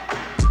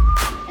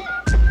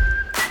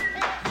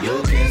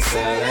 You can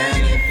sell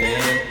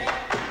anything.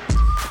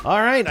 All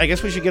right, I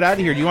guess we should get out of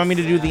here. Do you want me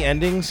to do the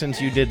ending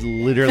since you did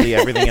literally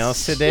everything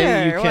else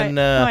today? Sure, You can,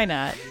 why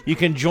not? You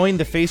can join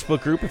the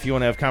Facebook group if you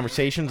want to have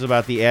conversations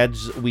about the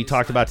ads we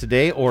talked about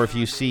today, or if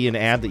you see an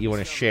ad that you want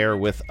to share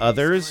with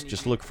others,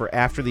 just look for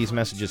After These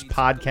Messages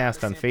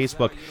Podcast on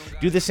Facebook.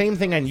 Do the same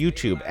thing on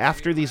YouTube,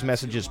 After These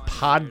Messages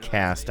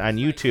Podcast on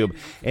YouTube,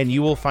 and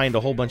you will find a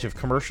whole bunch of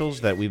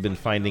commercials that we've been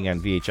finding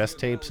on VHS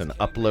tapes and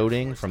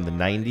uploading from the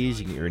 90s.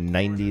 You can get your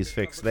 90s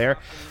fix there.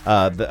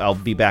 I'll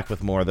be back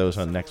with more of those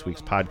on next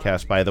week's podcast,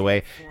 by the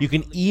way. You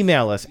can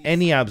email us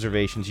any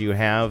observations you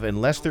have,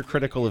 unless they're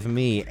critical of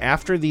me,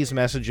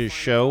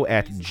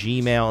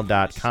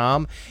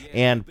 afterthesemessageshow@gmail.com.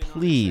 And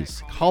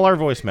please call our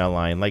voicemail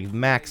line like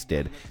Max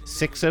did,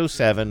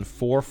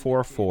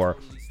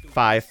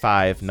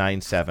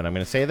 607-444-5597. I'm going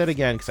to say that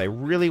again because I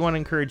really want to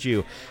encourage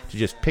you to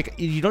just pick.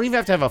 You don't even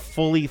have to have a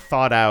fully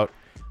thought out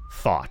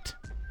thought.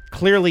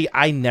 Clearly,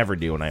 I never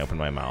do when I open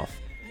my mouth.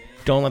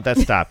 Don't let that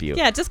stop you.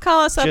 Yeah, just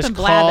call us up and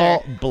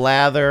blather. Just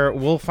blather.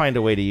 We'll find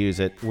a way to use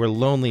it. We're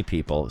lonely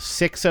people.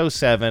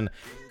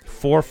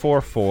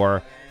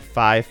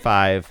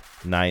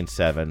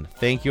 607-444-5597.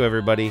 Thank you,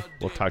 everybody.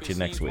 We'll talk to you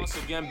next week. Once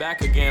again,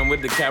 back again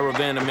with the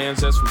caravan of man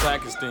from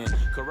Pakistan.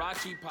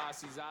 Karachi,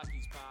 Posse,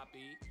 Zaki's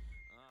Poppy.